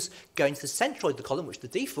beams going to the centroid of the column, which is the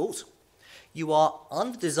default, you are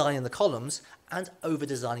under-designing the columns and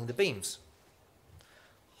over-designing the beams.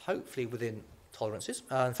 Hopefully within tolerances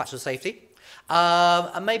and factors of safety.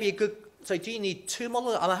 And maybe a good, so do you need two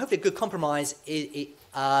models? Hopefully a good compromise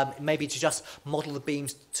maybe to just model the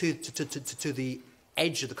beams to the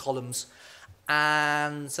edge of the columns.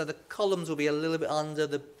 And so the columns will be a little bit under,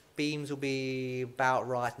 the beams will be about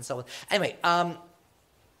right, and so on. Anyway,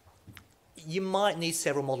 you might need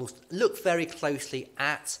several models. Look very closely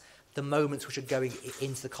at the moments which are going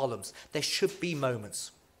into the columns. There should be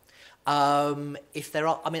moments. If there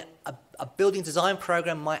are, a building design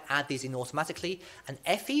program might add these in automatically. An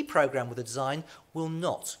FE program with a design will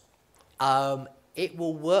not. It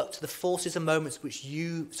will work to the forces and moments which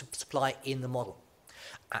you supply in the model.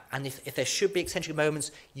 And if there should be eccentric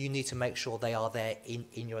moments, you need to make sure they are there in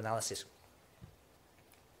your analysis.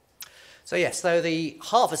 So yes, so the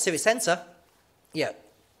Hartford Civic Centre, yeah,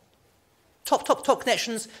 top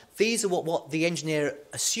connections. These are what the engineer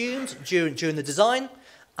assumed during the design,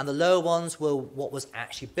 and the lower ones were what was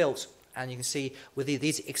actually built. And you can see with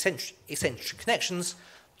these eccentric connections,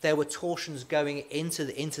 there were torsions going into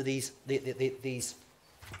these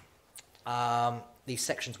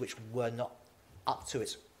sections which were not up to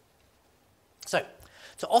it. So,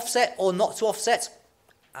 to offset or not to offset,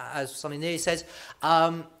 as something nearly says,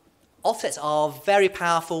 offsets are very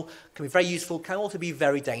powerful, can be very useful, can also be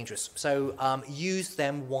very dangerous. So use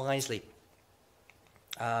them wisely.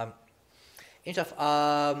 When I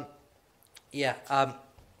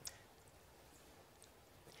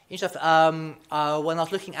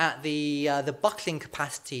was looking at the buckling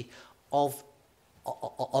capacity of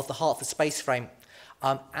the Hartford space frame,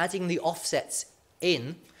 adding the offsets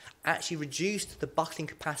in actually reduced the buckling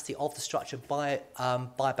capacity of the structure by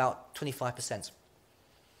about 25%.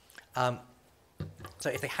 So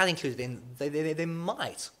if they had included in, they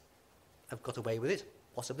might have got away with it,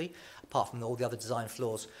 possibly, apart from all the other design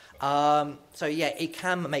flaws. So yeah, it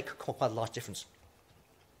can make quite a large difference.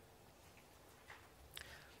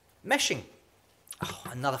 Meshing. Oh,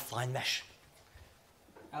 another fine mesh.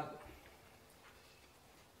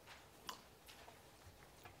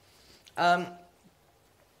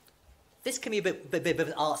 This can be a bit of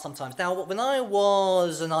an art sometimes. Now, when I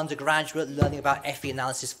was an undergraduate learning about FE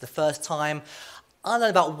analysis for the first time, I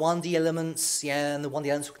learned about 1D elements, yeah, and the 1D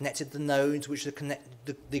elements were connected to the nodes, which are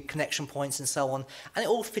the connection points and so on, and it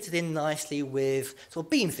all fitted in nicely with sort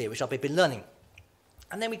of beam theory, which I've been learning.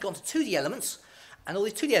 And then we got to 2D elements, and all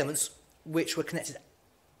these 2D elements, which were connected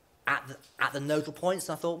at the nodal points,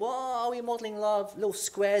 and I thought, well, are we modelling little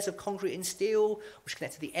squares of concrete and steel which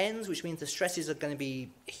connect to the ends, which means the stresses are going to be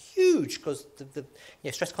huge because the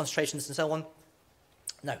stress concentrations and so on?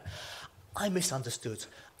 No, I misunderstood.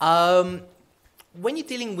 When you're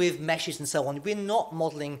dealing with meshes and so on, we're not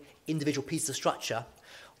modelling individual pieces of structure.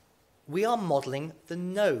 We are modelling the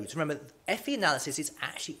nodes. Remember, FE analysis is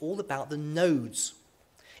actually all about the nodes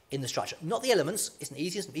in the structure, not the elements. It's an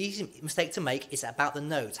easy mistake to make. It's about the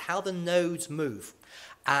nodes, how the nodes move,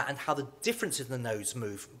 and how the differences in the nodes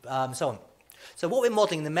move, and so on. So what we're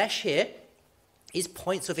modelling in the mesh here is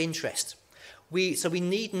points of interest. So we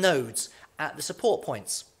need nodes at the support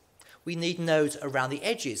points. We need nodes around the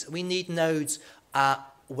edges. We need nodes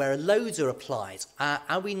where loads are applied,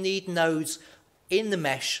 and we need nodes in the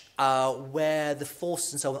mesh where the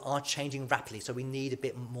forces and so on are changing rapidly. So we need a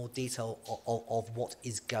bit more detail of what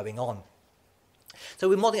is going on. So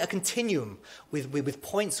we're modeling a continuum with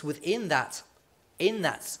points within that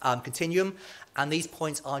continuum, and these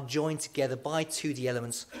points are joined together by 2D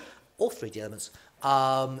elements or 3D elements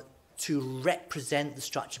to represent the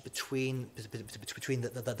structure between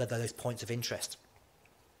those points of interest.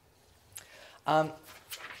 Now,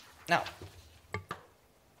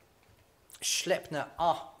 Schleppner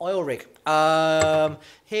oil rig.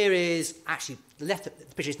 Here is actually the left of the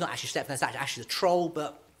picture is not actually Schleppner, it's actually the troll,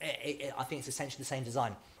 but I think it's essentially the same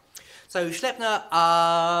design. So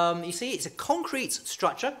Schleppner, you see, it's a concrete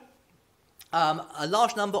structure, a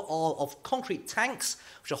large number of concrete tanks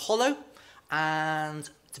which are hollow, and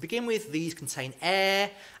to begin with, these contain air,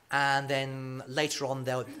 and then later on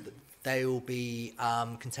they will be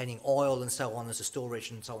containing oil and so on as a storage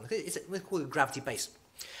and so on. It's called a gravity base.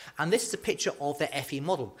 And this is a picture of their FE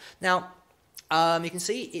model. Now, you can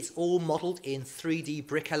see it's all modelled in 3D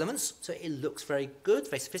brick elements, so it looks very good,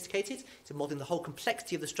 very sophisticated. It's modelling the whole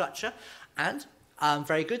complexity of the structure, and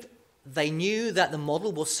very good. They knew that the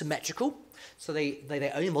model was symmetrical, so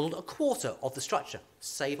they only modelled a quarter of the structure,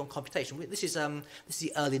 save on computation. This is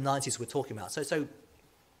the early 90s we're talking about. So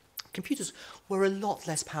computers were a lot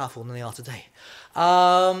less powerful than they are today.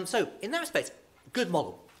 So in that respect, good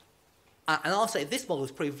model. And I'll say this model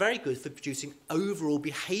is probably very good for producing overall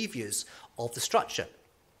behaviours of the structure,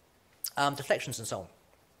 deflections and so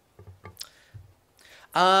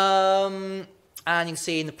on. And you can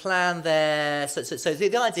see in the plan there, so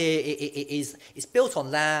the idea is it's built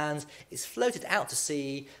on land, it's floated out to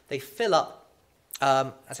sea, they fill up,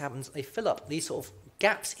 as it happens, they fill up these sort of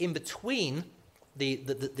gaps in between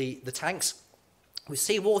the tanks with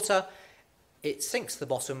seawater, it sinks to the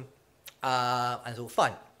bottom, and it's all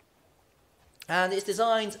fine. And it's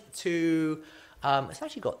designed to, it's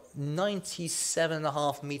actually got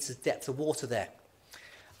 97.5 metres depth of water there,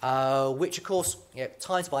 which of course,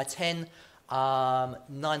 times by 10,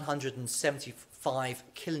 975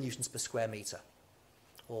 kilonewtons per square metre,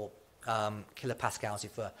 or kilopascals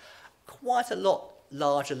if quite a lot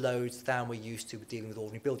larger loads than we're used to dealing with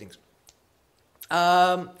ordinary buildings.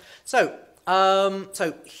 So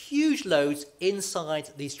huge loads inside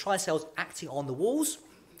these tricells acting on the walls.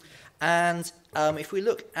 And if we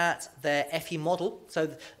look at their FE model,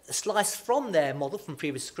 so a slice from their model from the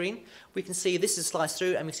previous screen, we can see this is sliced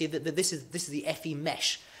through, and we see that this is the FE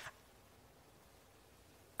mesh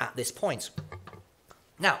at this point.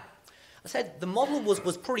 Now, I said the model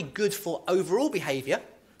was pretty good for overall behaviour,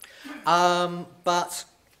 but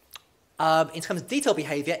in terms of detailed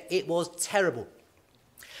behaviour, it was terrible.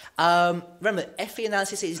 Remember, FE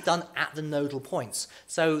analysis is done at the nodal points,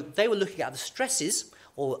 so they were looking at the stresses,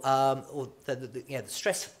 or the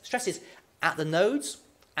stresses at the nodes,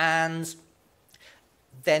 and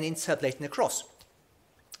then interpolating across.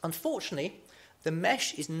 Unfortunately, the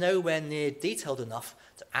mesh is nowhere near detailed enough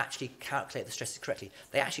to actually calculate the stresses correctly.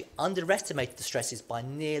 They actually underestimated the stresses by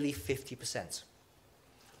nearly 50%.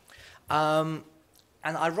 And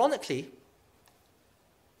ironically,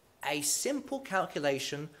 a simple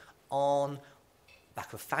calculation on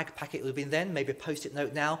back of a fag packet it would have been then, maybe a post-it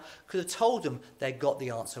note now, could have told them they got the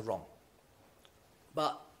answer wrong.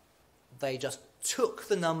 But they just took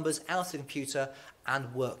the numbers out of the computer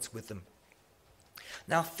and worked with them.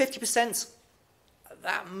 Now, 50%,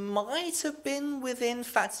 that might have been within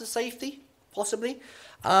factors of safety, possibly.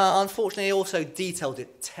 Unfortunately, they also detailed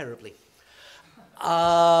it terribly.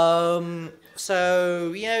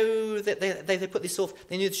 So, they put this sort of,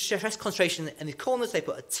 they knew the stress concentration in the corners, they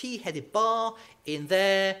put a T-headed bar in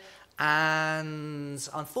there, and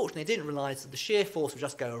unfortunately, they didn't realise that the shear force would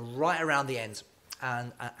just go right around the end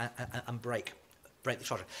and break the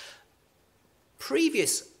structure.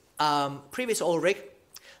 Previous oil rig,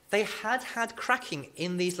 they had cracking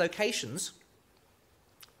in these locations,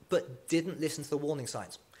 but didn't listen to the warning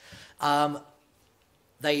signs.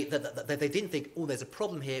 They didn't think, oh, there's a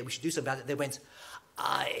problem here, we should do something about it. They went,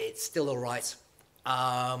 it's still all right.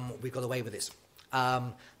 We got away with this.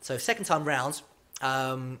 So second time round,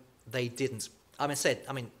 they didn't.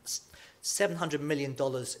 $700 million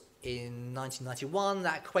in 1991,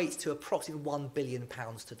 that equates to approximately £1 billion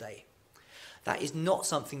today. That is not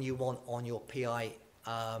something you want on your PI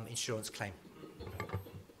insurance claim.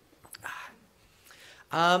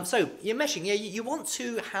 So you're meshing. Yeah, you want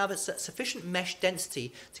to have a sufficient mesh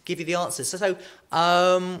density to give you the answers. So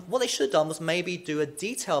what they should have done was maybe do a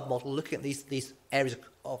detailed model looking at these areas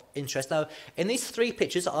of interest. Now, in these three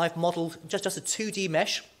pictures, I've modelled just a 2D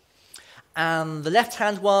mesh. And the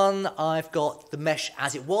left-hand one, I've got the mesh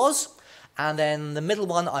as it was. And then the middle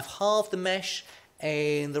one, I've halved the mesh.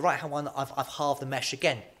 In the right-hand one, I've halved the mesh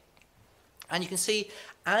again. And you can see,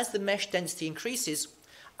 as the mesh density increases,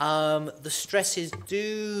 the stresses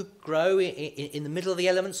do grow in the middle of the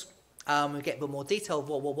elements. We get a bit more detail of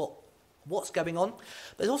what's going on.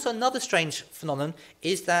 But there's also another strange phenomenon,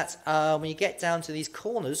 is that when you get down to these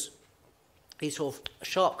corners, these sort of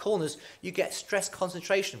sharp corners, you get stress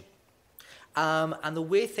concentration. And the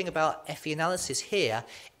weird thing about FE analysis here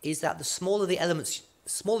is that the smaller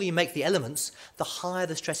you make the elements, the higher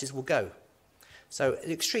the stresses will go. So at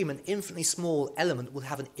extreme, an infinitely small element will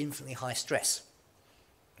have an infinitely high stress.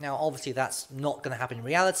 Now, obviously, that's not going to happen in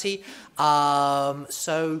reality.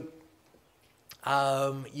 So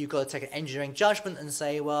you've got to take an engineering judgment and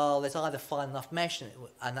say, well, there's either fine enough mesh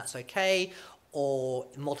and that's okay, or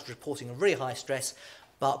model reporting a really high stress,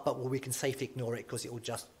 but we can safely ignore it because it will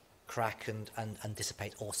just crack and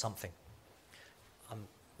dissipate or something.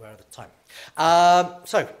 We're out of time.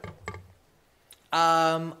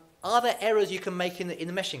 Are there errors you can make in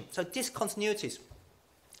the meshing? So discontinuities.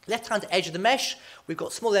 Left-hand edge of the mesh, we've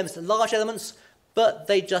got small elements and large elements, but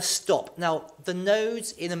they just stop. Now, the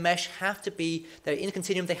nodes in a mesh have to be, they're in a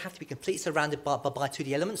continuum, they have to be completely surrounded by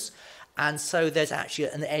 2D elements, and so there's actually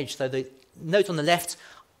an edge. So the nodes on the left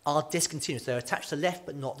are discontinuous. They're attached to the left,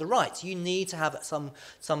 but not the right. You need to have some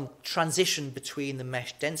transition between the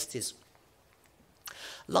mesh densities.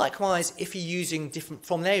 Likewise, if you're using different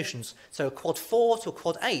formulations, so a quad 4 to a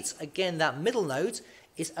quad 8, again, that middle node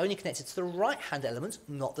is only connected to the right-hand element,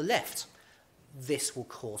 not the left. This will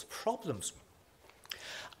cause problems.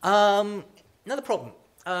 Another problem.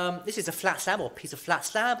 This is a flat slab or a piece of flat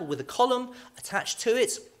slab with a column attached to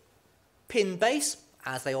it, pin base,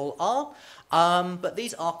 as they all are. But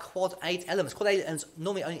these are quad 8 elements. Quad 8 elements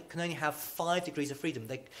normally can only have 5 degrees of freedom.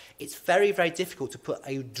 It's very, very difficult to put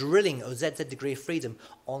a drilling or ZZ degree of freedom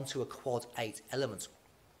onto a quad 8 element.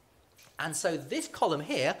 And so this column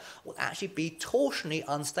here will actually be torsionally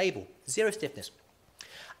unstable, zero stiffness.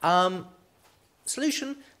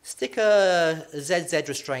 Solution, stick a ZZ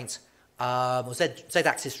restraint or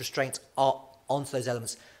Z-axis restraint onto those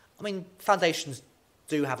elements. I mean, foundations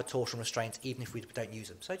do have a torsion restraint even if we don't use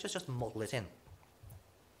them. So just model it in.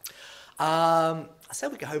 I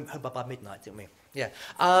said we'd go home by midnight, didn't we? Yeah.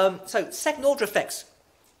 So second order effects,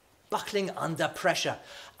 buckling under pressure.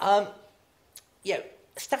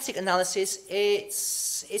 Static analysis,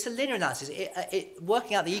 it's a linear analysis,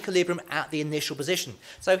 working out the equilibrium at the initial position.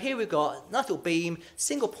 So here we've got a nice little beam,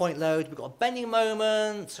 single point load, we've got a bending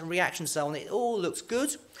moment, some reaction, so on. It all looks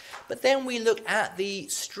good. But then we look at the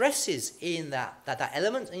stresses in that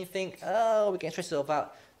element, and you think, oh, we're getting stresses of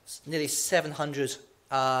about nearly 700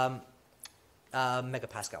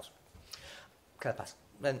 megapascals, kilopascals,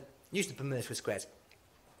 then Newton per meter squared.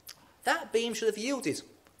 That beam should have yielded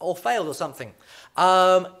or failed or something.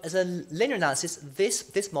 As a linear analysis,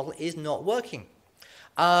 this model is not working.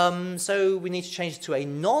 So we need to change it to a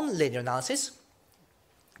non-linear analysis.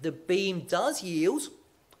 The beam does yield,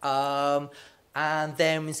 and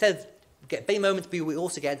then instead of get beam moment, we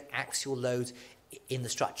also get an axial load in the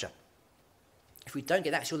structure. If we don't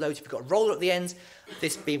get axial load, if we've got a roller at the end,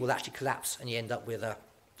 this beam will actually collapse and you end up with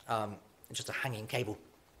just a hanging cable.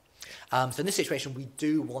 So in this situation, we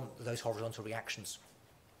do want those horizontal reactions.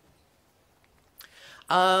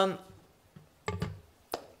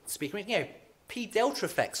 Speaking of, P delta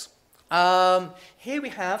effects. Here we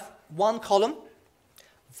have one column,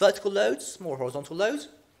 vertical loads, more horizontal loads,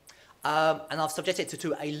 and I've subjected it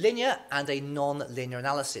to a linear and a non-linear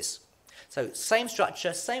analysis. So same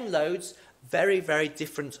structure, same loads, very, very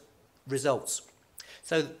different results.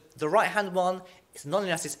 So the right-hand one is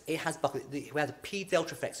non-linear analysis. It has buckling. We have the P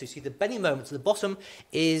delta effect. So you see the bending moment at the bottom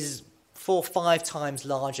is 4 or 5 times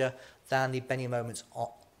larger than the bending moments of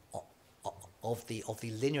the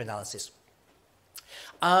linear analysis.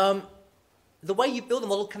 The way you build a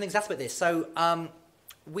model can exacerbate this. So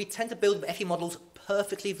we tend to build FE models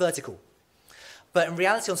perfectly vertical. But in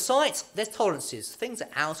reality on site, there's tolerances. Things are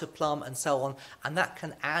out of plumb and so on, and that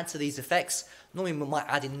can add to these effects. Normally we might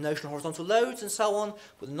add in notional horizontal loads and so on.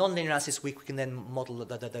 With non-linear analysis, we can then model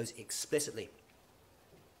those explicitly.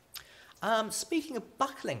 Speaking of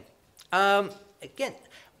buckling, again,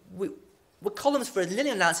 with columns for a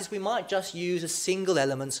linear analysis, we might just use a single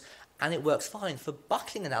element and it works fine. For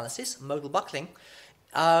buckling analysis, modal buckling,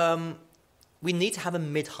 we need to have a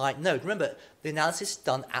mid-height node. Remember, the analysis is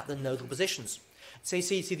done at the nodal positions. So you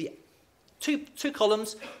see the two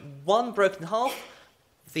columns, one broken in half.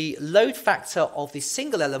 The load factor of the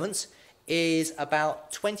single element is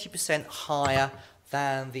about 20% higher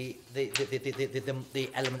than the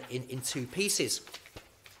element in two pieces.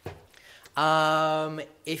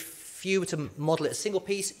 If you were to model it a single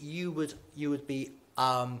piece, you would be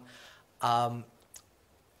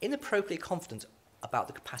inappropriately confident about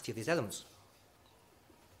the capacity of these elements.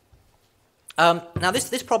 Now,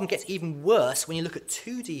 this problem gets even worse when you look at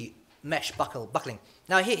 2D mesh buckling.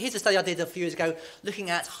 Now, here's a study I did a few years ago looking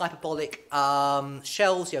at hyperbolic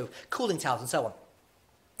shells, cooling towers, and so on.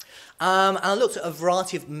 And I looked at a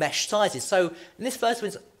variety of mesh sizes. So in this first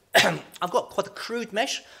one, I've got quite a crude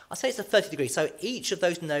mesh. I'll say it's a 30 degrees. So each of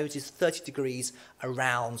those nodes is 30 degrees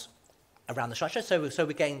around the structure. So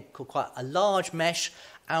we're getting quite a large mesh,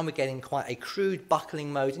 and we're getting quite a crude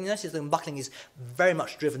buckling mode. And you notice the buckling is very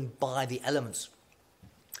much driven by the elements.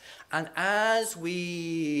 And as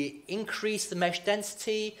we increase the mesh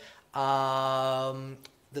density, the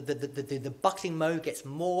buckling mode gets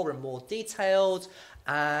more and more detailed.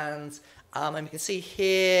 And you can see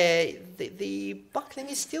here the buckling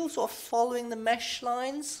is still sort of following the mesh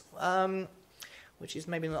lines, which is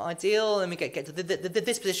maybe not ideal. And we get to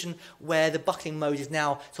this position where the buckling mode is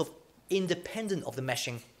now sort of independent of the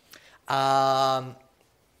meshing.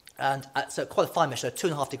 So quite a fine mesh, so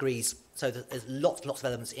 2.5 degrees. So there's lots of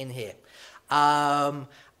elements in here.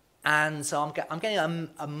 And so I'm getting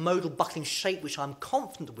a modal buckling shape which I'm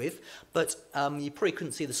confident with, but you probably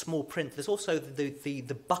couldn't see the small print. There's also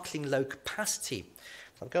the buckling load capacity.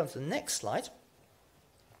 So I'll go on to the next slide.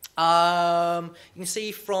 You can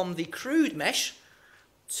see from the crude mesh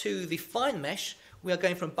to the fine mesh, we are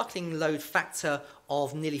going from a buckling load factor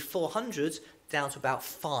of nearly 400 down to about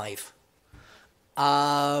 5.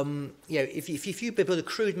 If you build a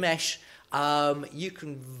crude mesh, you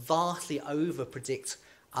can vastly over-predict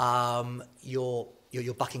your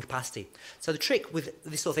buckling capacity. So the trick with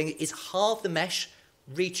this sort of thing is halve the mesh,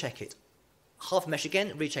 recheck it. Halve the mesh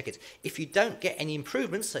again, recheck it. If you don't get any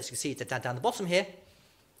improvements, so as you can see down the bottom here,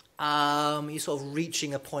 you're sort of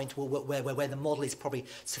reaching a point where the model is probably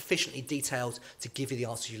sufficiently detailed to give you the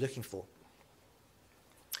answer you're looking for.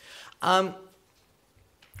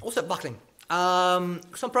 Also buckling.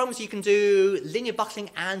 Some programs you can do linear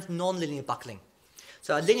buckling and non-linear buckling.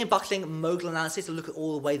 So a linear buckling modal analysis will look at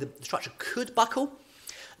all the way the structure could buckle.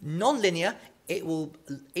 Non-linear, it will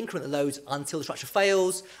increment the loads until the structure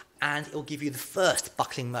fails, and it will give you the first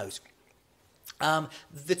buckling mode.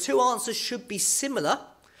 The two answers should be similar,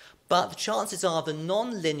 but the chances are the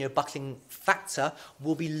non-linear buckling factor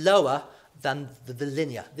will be lower than the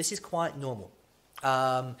linear. This is quite normal.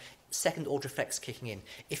 Second order effects kicking in.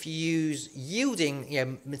 If you use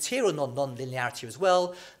yielding material non-linearity as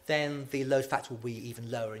well, then the load factor will be even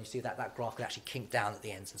lower, and you see that graph can actually kink down at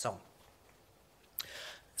the ends and so on.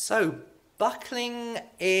 So buckling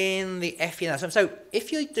in the FEA analysis. So if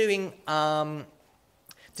you're doing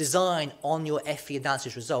design on your FEA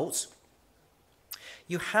analysis results,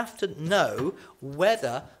 you have to know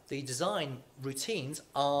whether the design routines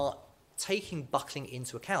are taking buckling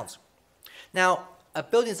into account. Now, a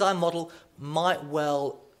building design model might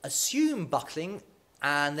well assume buckling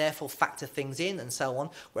and therefore factor things in and so on,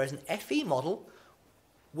 whereas an FE model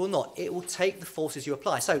will not. It will take the forces you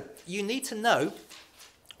apply. So you need to know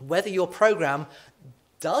whether your program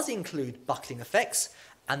does include buckling effects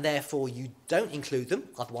and therefore you don't include them,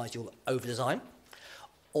 otherwise you'll over-design,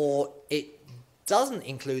 or it doesn't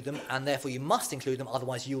include them and therefore you must include them,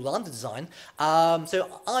 otherwise you'll under-design.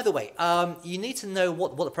 So either way, you need to know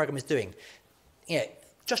what the program is doing.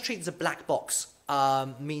 Just treat it as a black box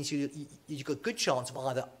means you've got a good chance of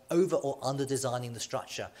either over or under designing the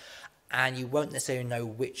structure, and you won't necessarily know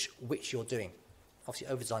which you're doing. Obviously,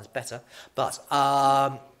 over design is better, but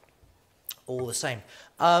all the same.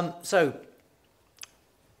 So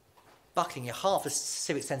buckling, you half a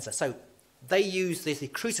civic sensor. So they use the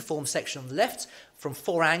cruciform section on the left from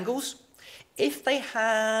 4 angles. If they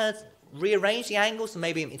had rearranged the angles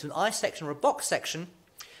maybe into an I section or a box section,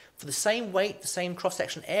 for the same weight, the same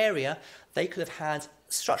cross-section area, they could have had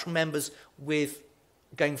structural members with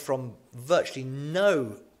going from virtually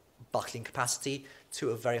no buckling capacity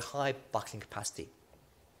to a very high buckling capacity.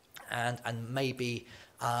 And maybe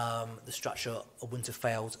the structure wouldn't have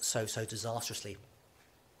failed so disastrously.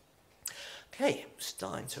 Okay,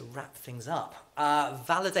 starting to wrap things up.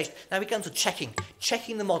 Validation. Now we go on to checking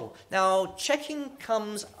the model. Now, checking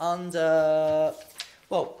comes under,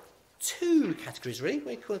 well, two categories really.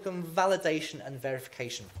 We call them validation and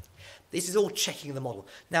verification. This is all checking the model.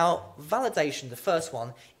 Now, validation, the first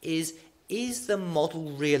one, is the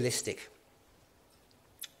model realistic?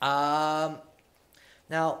 Now,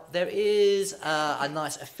 there is a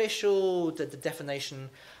nice official definition,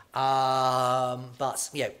 but,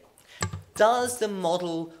 you know, does the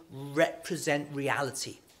model represent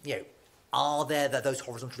reality? You know, are there those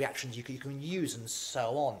horizontal reactions you can use and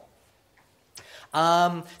so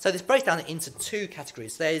on? So this breaks down into two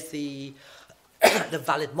categories. There's the the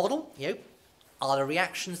valid model. You know, are the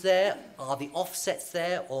reactions there? Are the offsets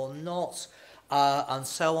there or not? And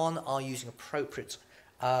so on. Are you using appropriate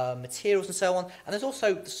materials and so on? And there's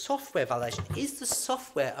also the software validation. Is the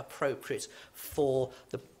software appropriate for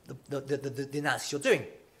the analysis you're doing?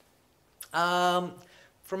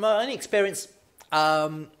 From my own experience,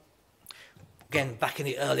 again, back in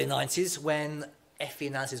the early 90s, when FEA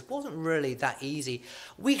analysis wasn't really that easy,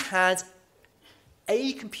 we had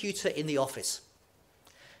a computer in the office.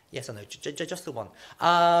 Yes, I know, just the one.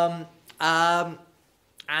 And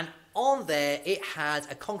on there, it had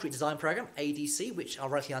a concrete design program, ADC, which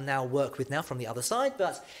ironically I now work with now from the other side,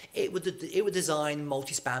 but it would design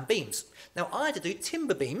multi-span beams. Now, I had to do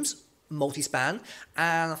timber beams, multi-span,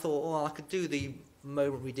 and I thought, well, I could do the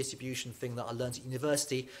moment redistribution thing that I learned at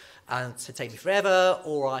university and to take me forever,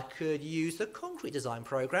 or I could use the concrete design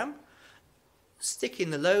program, stick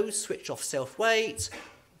in the loads, switch off self-weight,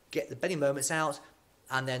 get the bending moments out,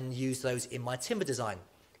 and then use those in my timber design.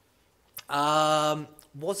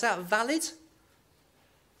 Was that valid?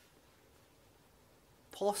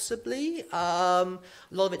 Possibly. A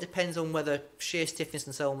lot of it depends on whether shear stiffness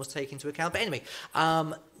and so on was taken into account. But anyway,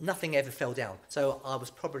 nothing ever fell down, so I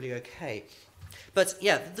was probably okay. But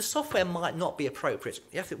yeah, the software might not be appropriate.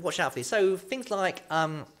 You have to watch out for this. So things like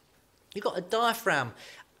you've got a diaphragm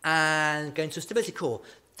and going to a stability core.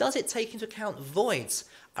 Does it take into account voids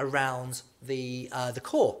around the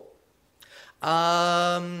core?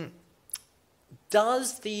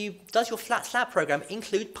 Does your flat slab program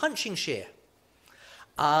include punching shear?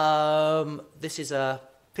 This is a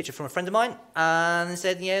picture from a friend of mine, and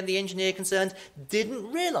said, yeah, the engineer concerned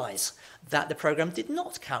didn't realise that the program did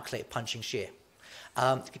not calculate punching shear.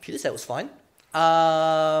 The computer said it was fine,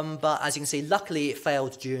 but as you can see, luckily it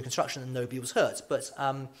failed during construction and nobody was hurt. But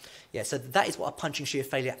yeah, so that is what a punching shear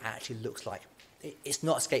failure actually looks like. It's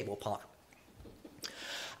not a skateboard park.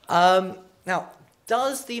 Now,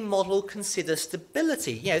 does the model consider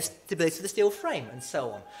stability? You know, stability of the steel frame and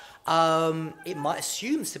so on. It might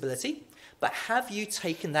assume stability, but have you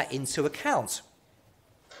taken that into account?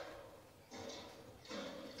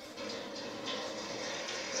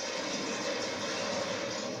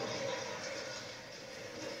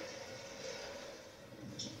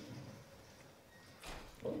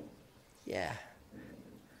 Yeah.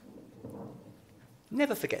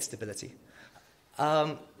 Never forget stability.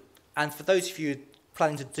 And for those of you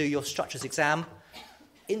planning to do your structures exam,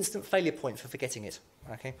 instant failure point for forgetting it.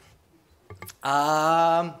 Okay.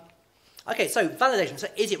 Okay, so validation. So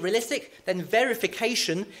is it realistic? Then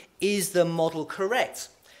verification, is the model correct?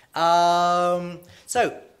 So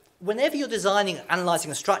whenever you're designing,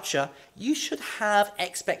 analysing a structure, you should have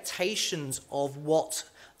expectations of what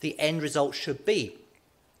the end result should be.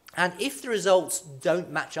 And if the results don't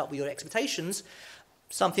match up with your expectations,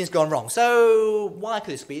 something's gone wrong. So why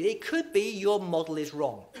could this be? It could be your model is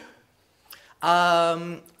wrong.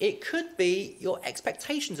 It could be your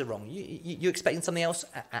expectations are wrong. You're expecting something else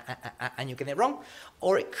and you're getting it wrong.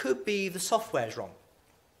 Or it could be the software is wrong.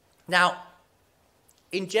 Now,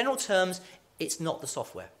 in general terms, it's not the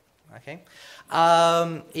software. Okay?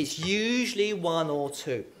 It's usually one or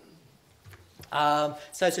two. So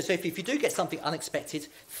if you do get something unexpected,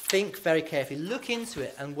 think very carefully, look into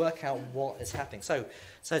it and work out what is happening. So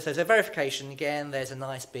verification, again, there's a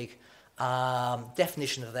nice big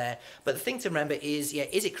definition of there. But the thing to remember is, yeah,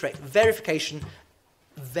 is it correct? Verification,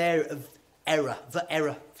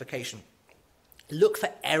 verification. Look for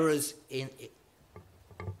errors in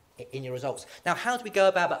your results. Now, how do we go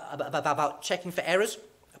about checking for errors,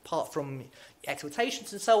 apart from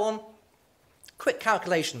expectations and so on? Quick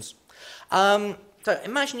calculations. So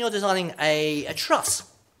imagine you're designing a truss.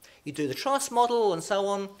 You do the truss model and so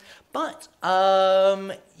on, but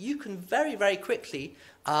you can very, very quickly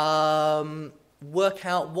work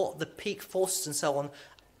out what the peak forces and so on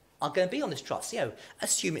are going to be on this truss. You know,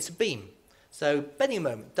 assume it's a beam. So bending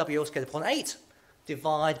moment, WL squared upon 8,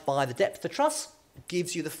 divide by the depth of the truss,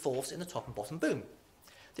 gives you the force in the top and bottom boom.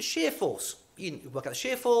 The shear force, you work out the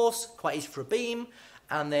shear force, quite easy for a beam,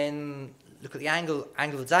 and then look at the angle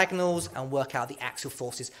of the diagonals and work out the axial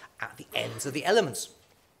forces at the ends of the elements.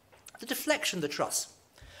 The deflection of the truss.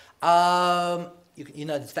 You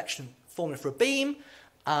know the deflection formula for a beam.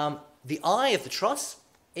 The eye of the truss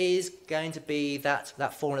is going to be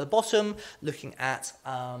that formula at the bottom, looking at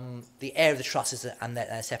the area of the trusses and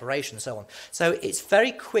their separation and so on. So it's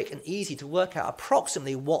very quick and easy to work out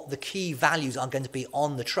approximately what the key values are going to be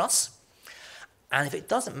on the truss. And if it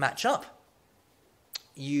doesn't match up,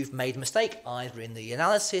 you've made a mistake either in the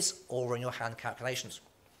analysis or in your hand calculations.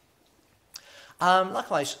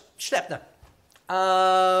 Likewise, Schleppner.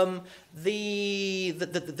 The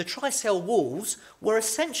tri-cell walls were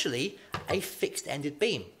essentially a fixed-ended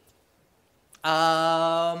beam.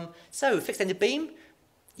 So fixed-ended beam,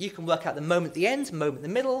 you can work out the moment at the end, moment in the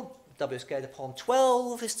middle, W squared upon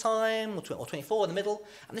 12 this time, or 24 in the middle,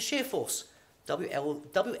 and the shear force,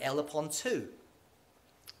 WL upon 2.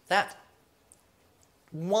 That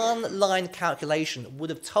one-line calculation would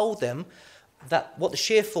have told them that what the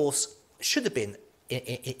shear force should have been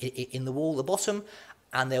in the wall at the bottom,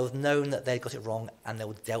 and they would have known that they got it wrong and they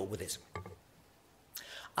would have dealt with it.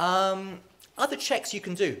 Other checks you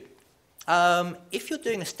can do. If you're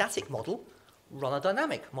doing a static model, run a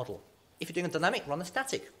dynamic model. If you're doing a dynamic, run a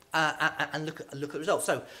static and look at the results.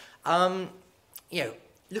 So,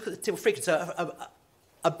 look at the typical frequency. So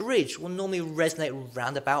a bridge will normally resonate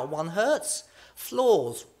around about 1 hertz.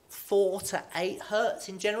 Floors, 4 to 8 hertz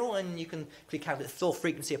in general, and you can calculate the floor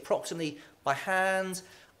frequency approximately by hand,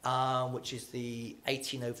 which is the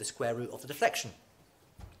 18 over the square root of the deflection.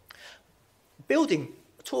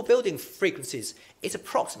 Tall building frequencies is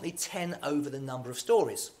approximately 10 over the number of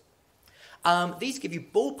stories. These give you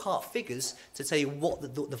ballpark figures to tell you what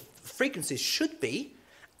the frequencies should be,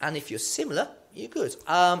 and if you're similar, you're good.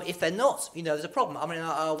 If they're not, there's a problem. I mean,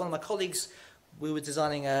 one of my colleagues, we were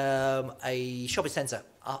designing a shopping centre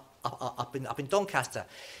up in Doncaster.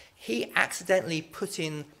 He accidentally put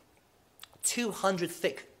in 200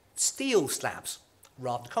 thick steel slabs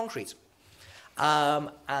rather than concrete,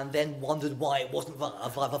 and then wondered why it wasn't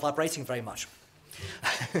vibrating very much.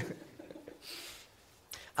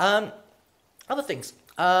 Other things,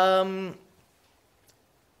 they're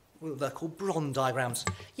called Bron diagrams.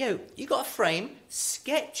 You got a frame,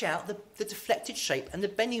 sketch out the deflected shape and the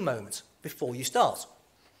bending moment before you start.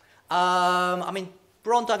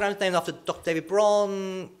 Bron diagram is named after Dr. David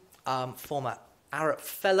Bron, former Arup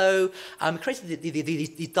fellow. Created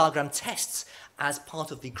these diagram tests as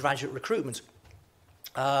part of the graduate recruitment.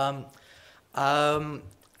 And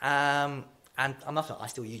I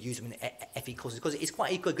still use them in FE courses because it's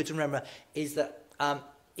quite good to remember is that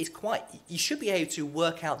you should be able to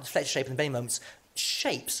work out the deflected shape and the bending moments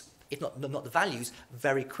shapes, if not the values,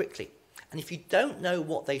 very quickly. And if you don't know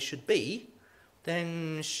what they should be,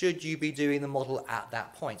 then should you be doing the model at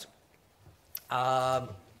that point? Because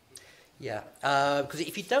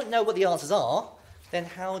if you don't know what the answers are, then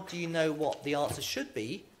how do you know what the answers should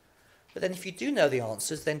be? But then if you do know the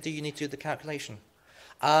answers, then do you need to do the calculation?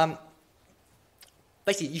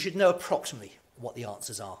 Basically, you should know approximately what the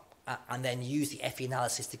answers are, and then use the FE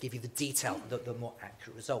analysis to give you the detail, the more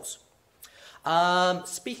accurate results.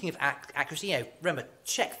 Speaking of accuracy, remember,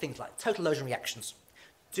 check things like total loads and reactions.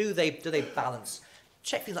 Do they balance?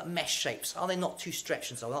 Check things like mesh shapes. Are they not too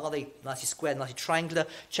stretched and so on? Are they nicely square, nicely triangular?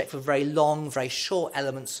 Check for very long, very short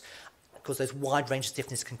elements, because those wide range of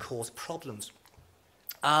stiffness can cause problems.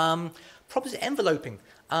 Problems with enveloping.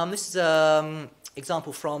 This is an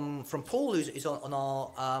example from Paul, who's on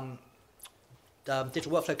our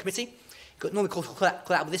digital workflow committee. Got normally caught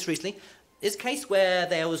out with this recently. There's a case where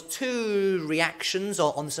there was 2 reactions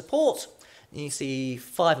on the support. You see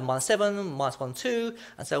 5 and -7, -1 and 2,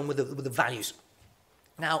 and so on with the values.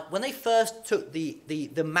 Now, when they first took the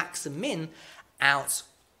max and min out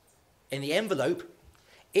in the envelope,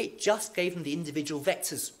 it just gave them the individual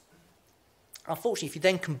vectors. Unfortunately, if you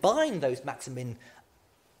then combine those max and min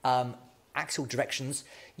axial directions,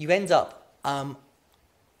 you end up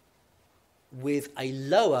with a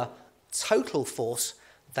lower total force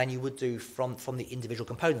than you would do from the individual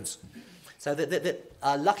components. So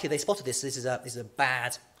luckily they spotted this. This is a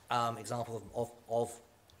bad example of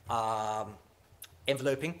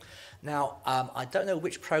enveloping. Now, I don't know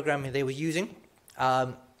which program they were using.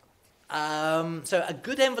 So a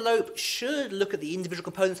good envelope should look at the individual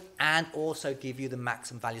components and also give you the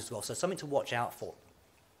maximum values as well. So something to watch out for.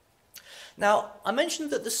 Now, I mentioned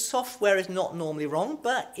that the software is not normally wrong,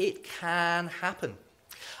 but it can happen.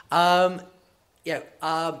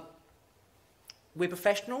 we're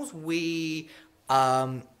professionals. We,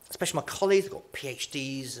 especially my colleagues, have got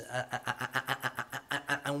PhDs,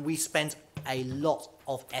 and we spend a lot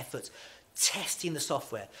of effort testing the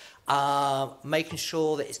software, making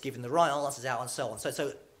sure that it's giving the right answers out, and so on.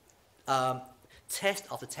 So test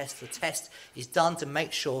after test after test is done to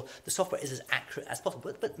make sure the software is as accurate as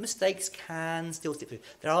possible. But mistakes can still slip through.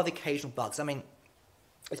 There are the occasional bugs. I mean,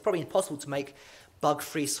 it's probably impossible to make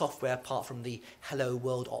bug-free software apart from the hello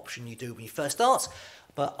world option you do when you first start.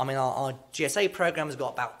 But I mean, our GSA program has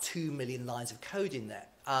got about 2 million lines of code in there.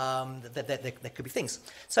 There could be things.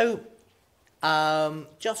 So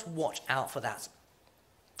just watch out for that.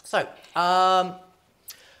 So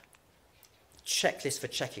checklist for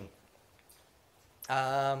checking.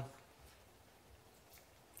 Oh,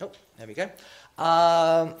 there we go.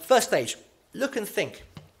 First stage, look and think.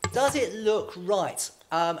 Does it look right?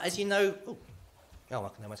 As you know, does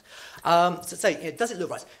it look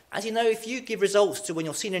right? As you know, if you give results to when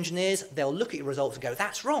you're senior engineers, they'll look at your results and go,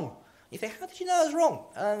 that's wrong. You think, how did you know that was wrong?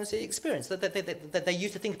 It's the experience that they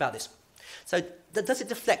used to think about this. So does it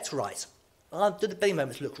deflect right? Do the belly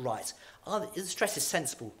moments look right? Is the stresses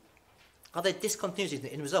sensible? Are there discontinuities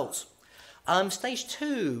in results? Stage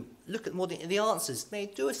 2, look at more the answers.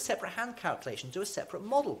 Do a separate hand calculation, do a separate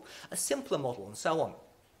model, a simpler model, and so on.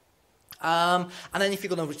 And then if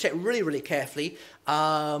you're going to check really, really carefully,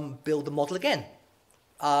 build the model again,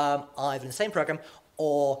 either in the same program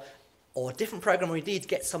or a different program, or indeed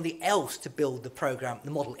get somebody else to build the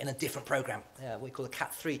model in a different program. What we call a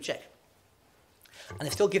Cat 3 check. And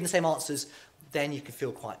if still given the same answers, then you can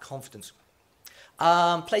feel quite confident.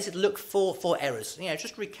 Places to look for errors.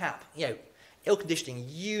 Just recap. Ill conditioning,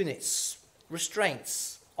 units,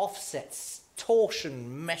 restraints, offsets, torsion,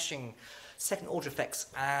 meshing, second order effects,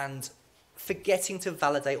 and forgetting to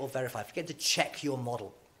validate or verify. Forget to check your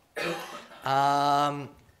model. And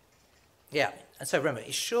so remember,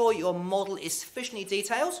 ensure your model is sufficiently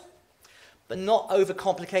detailed, but not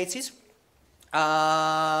overcomplicated.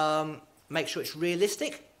 Make sure it's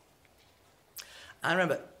realistic. And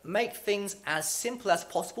remember, make things as simple as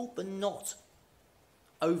possible, but not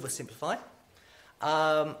oversimplify.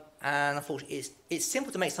 And unfortunately, it's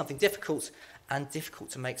simple to make something difficult and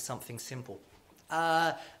difficult to make something simple.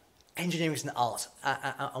 Engineering is an art,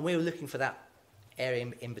 and we're looking for that area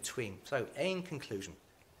in between. So, in conclusion,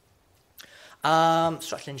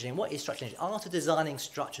 structural engineering. What is structural engineering? Art of designing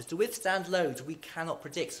structures to withstand loads we cannot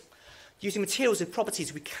predict, using materials with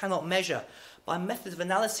properties we cannot measure, by methods of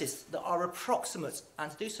analysis that are approximate,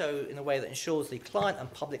 and to do so in a way that ensures the client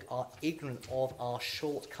and public are ignorant of our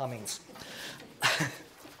shortcomings.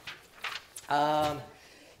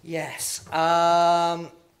 Yes.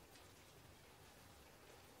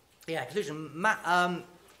 Conclusion.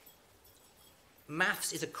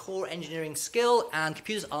 Maths is a core engineering skill, and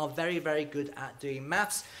computers are very, very good at doing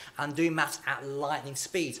maths and doing maths at lightning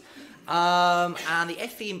speed. And the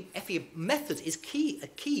FEA method is a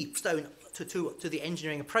keystone to the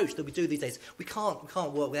engineering approach that we do these days. We can't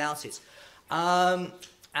work without it. And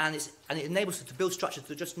it enables us to build structures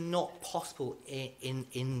that are just not possible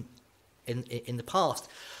in the past.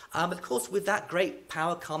 But of course, with that great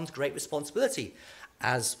power comes great responsibility,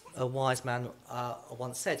 as a wise man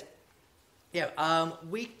once said.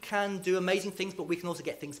 We can do amazing things, but we can also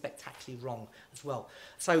get things spectacularly wrong as well.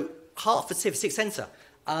 So Hartford Civic Centre,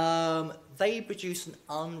 they produce an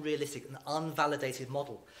unrealistic, an unvalidated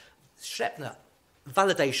model. Schleppner,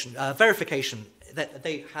 verification, that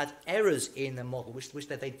they had errors in the model which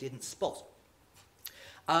they didn't spot.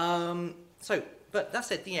 But that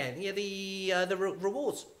said, the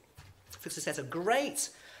rewards for success are great,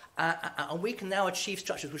 and we can now achieve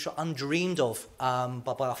structures which are undreamed of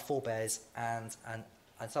by our forebears and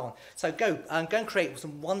so on. So go and create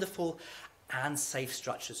some wonderful and safe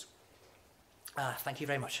structures. Thank you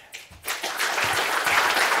very much.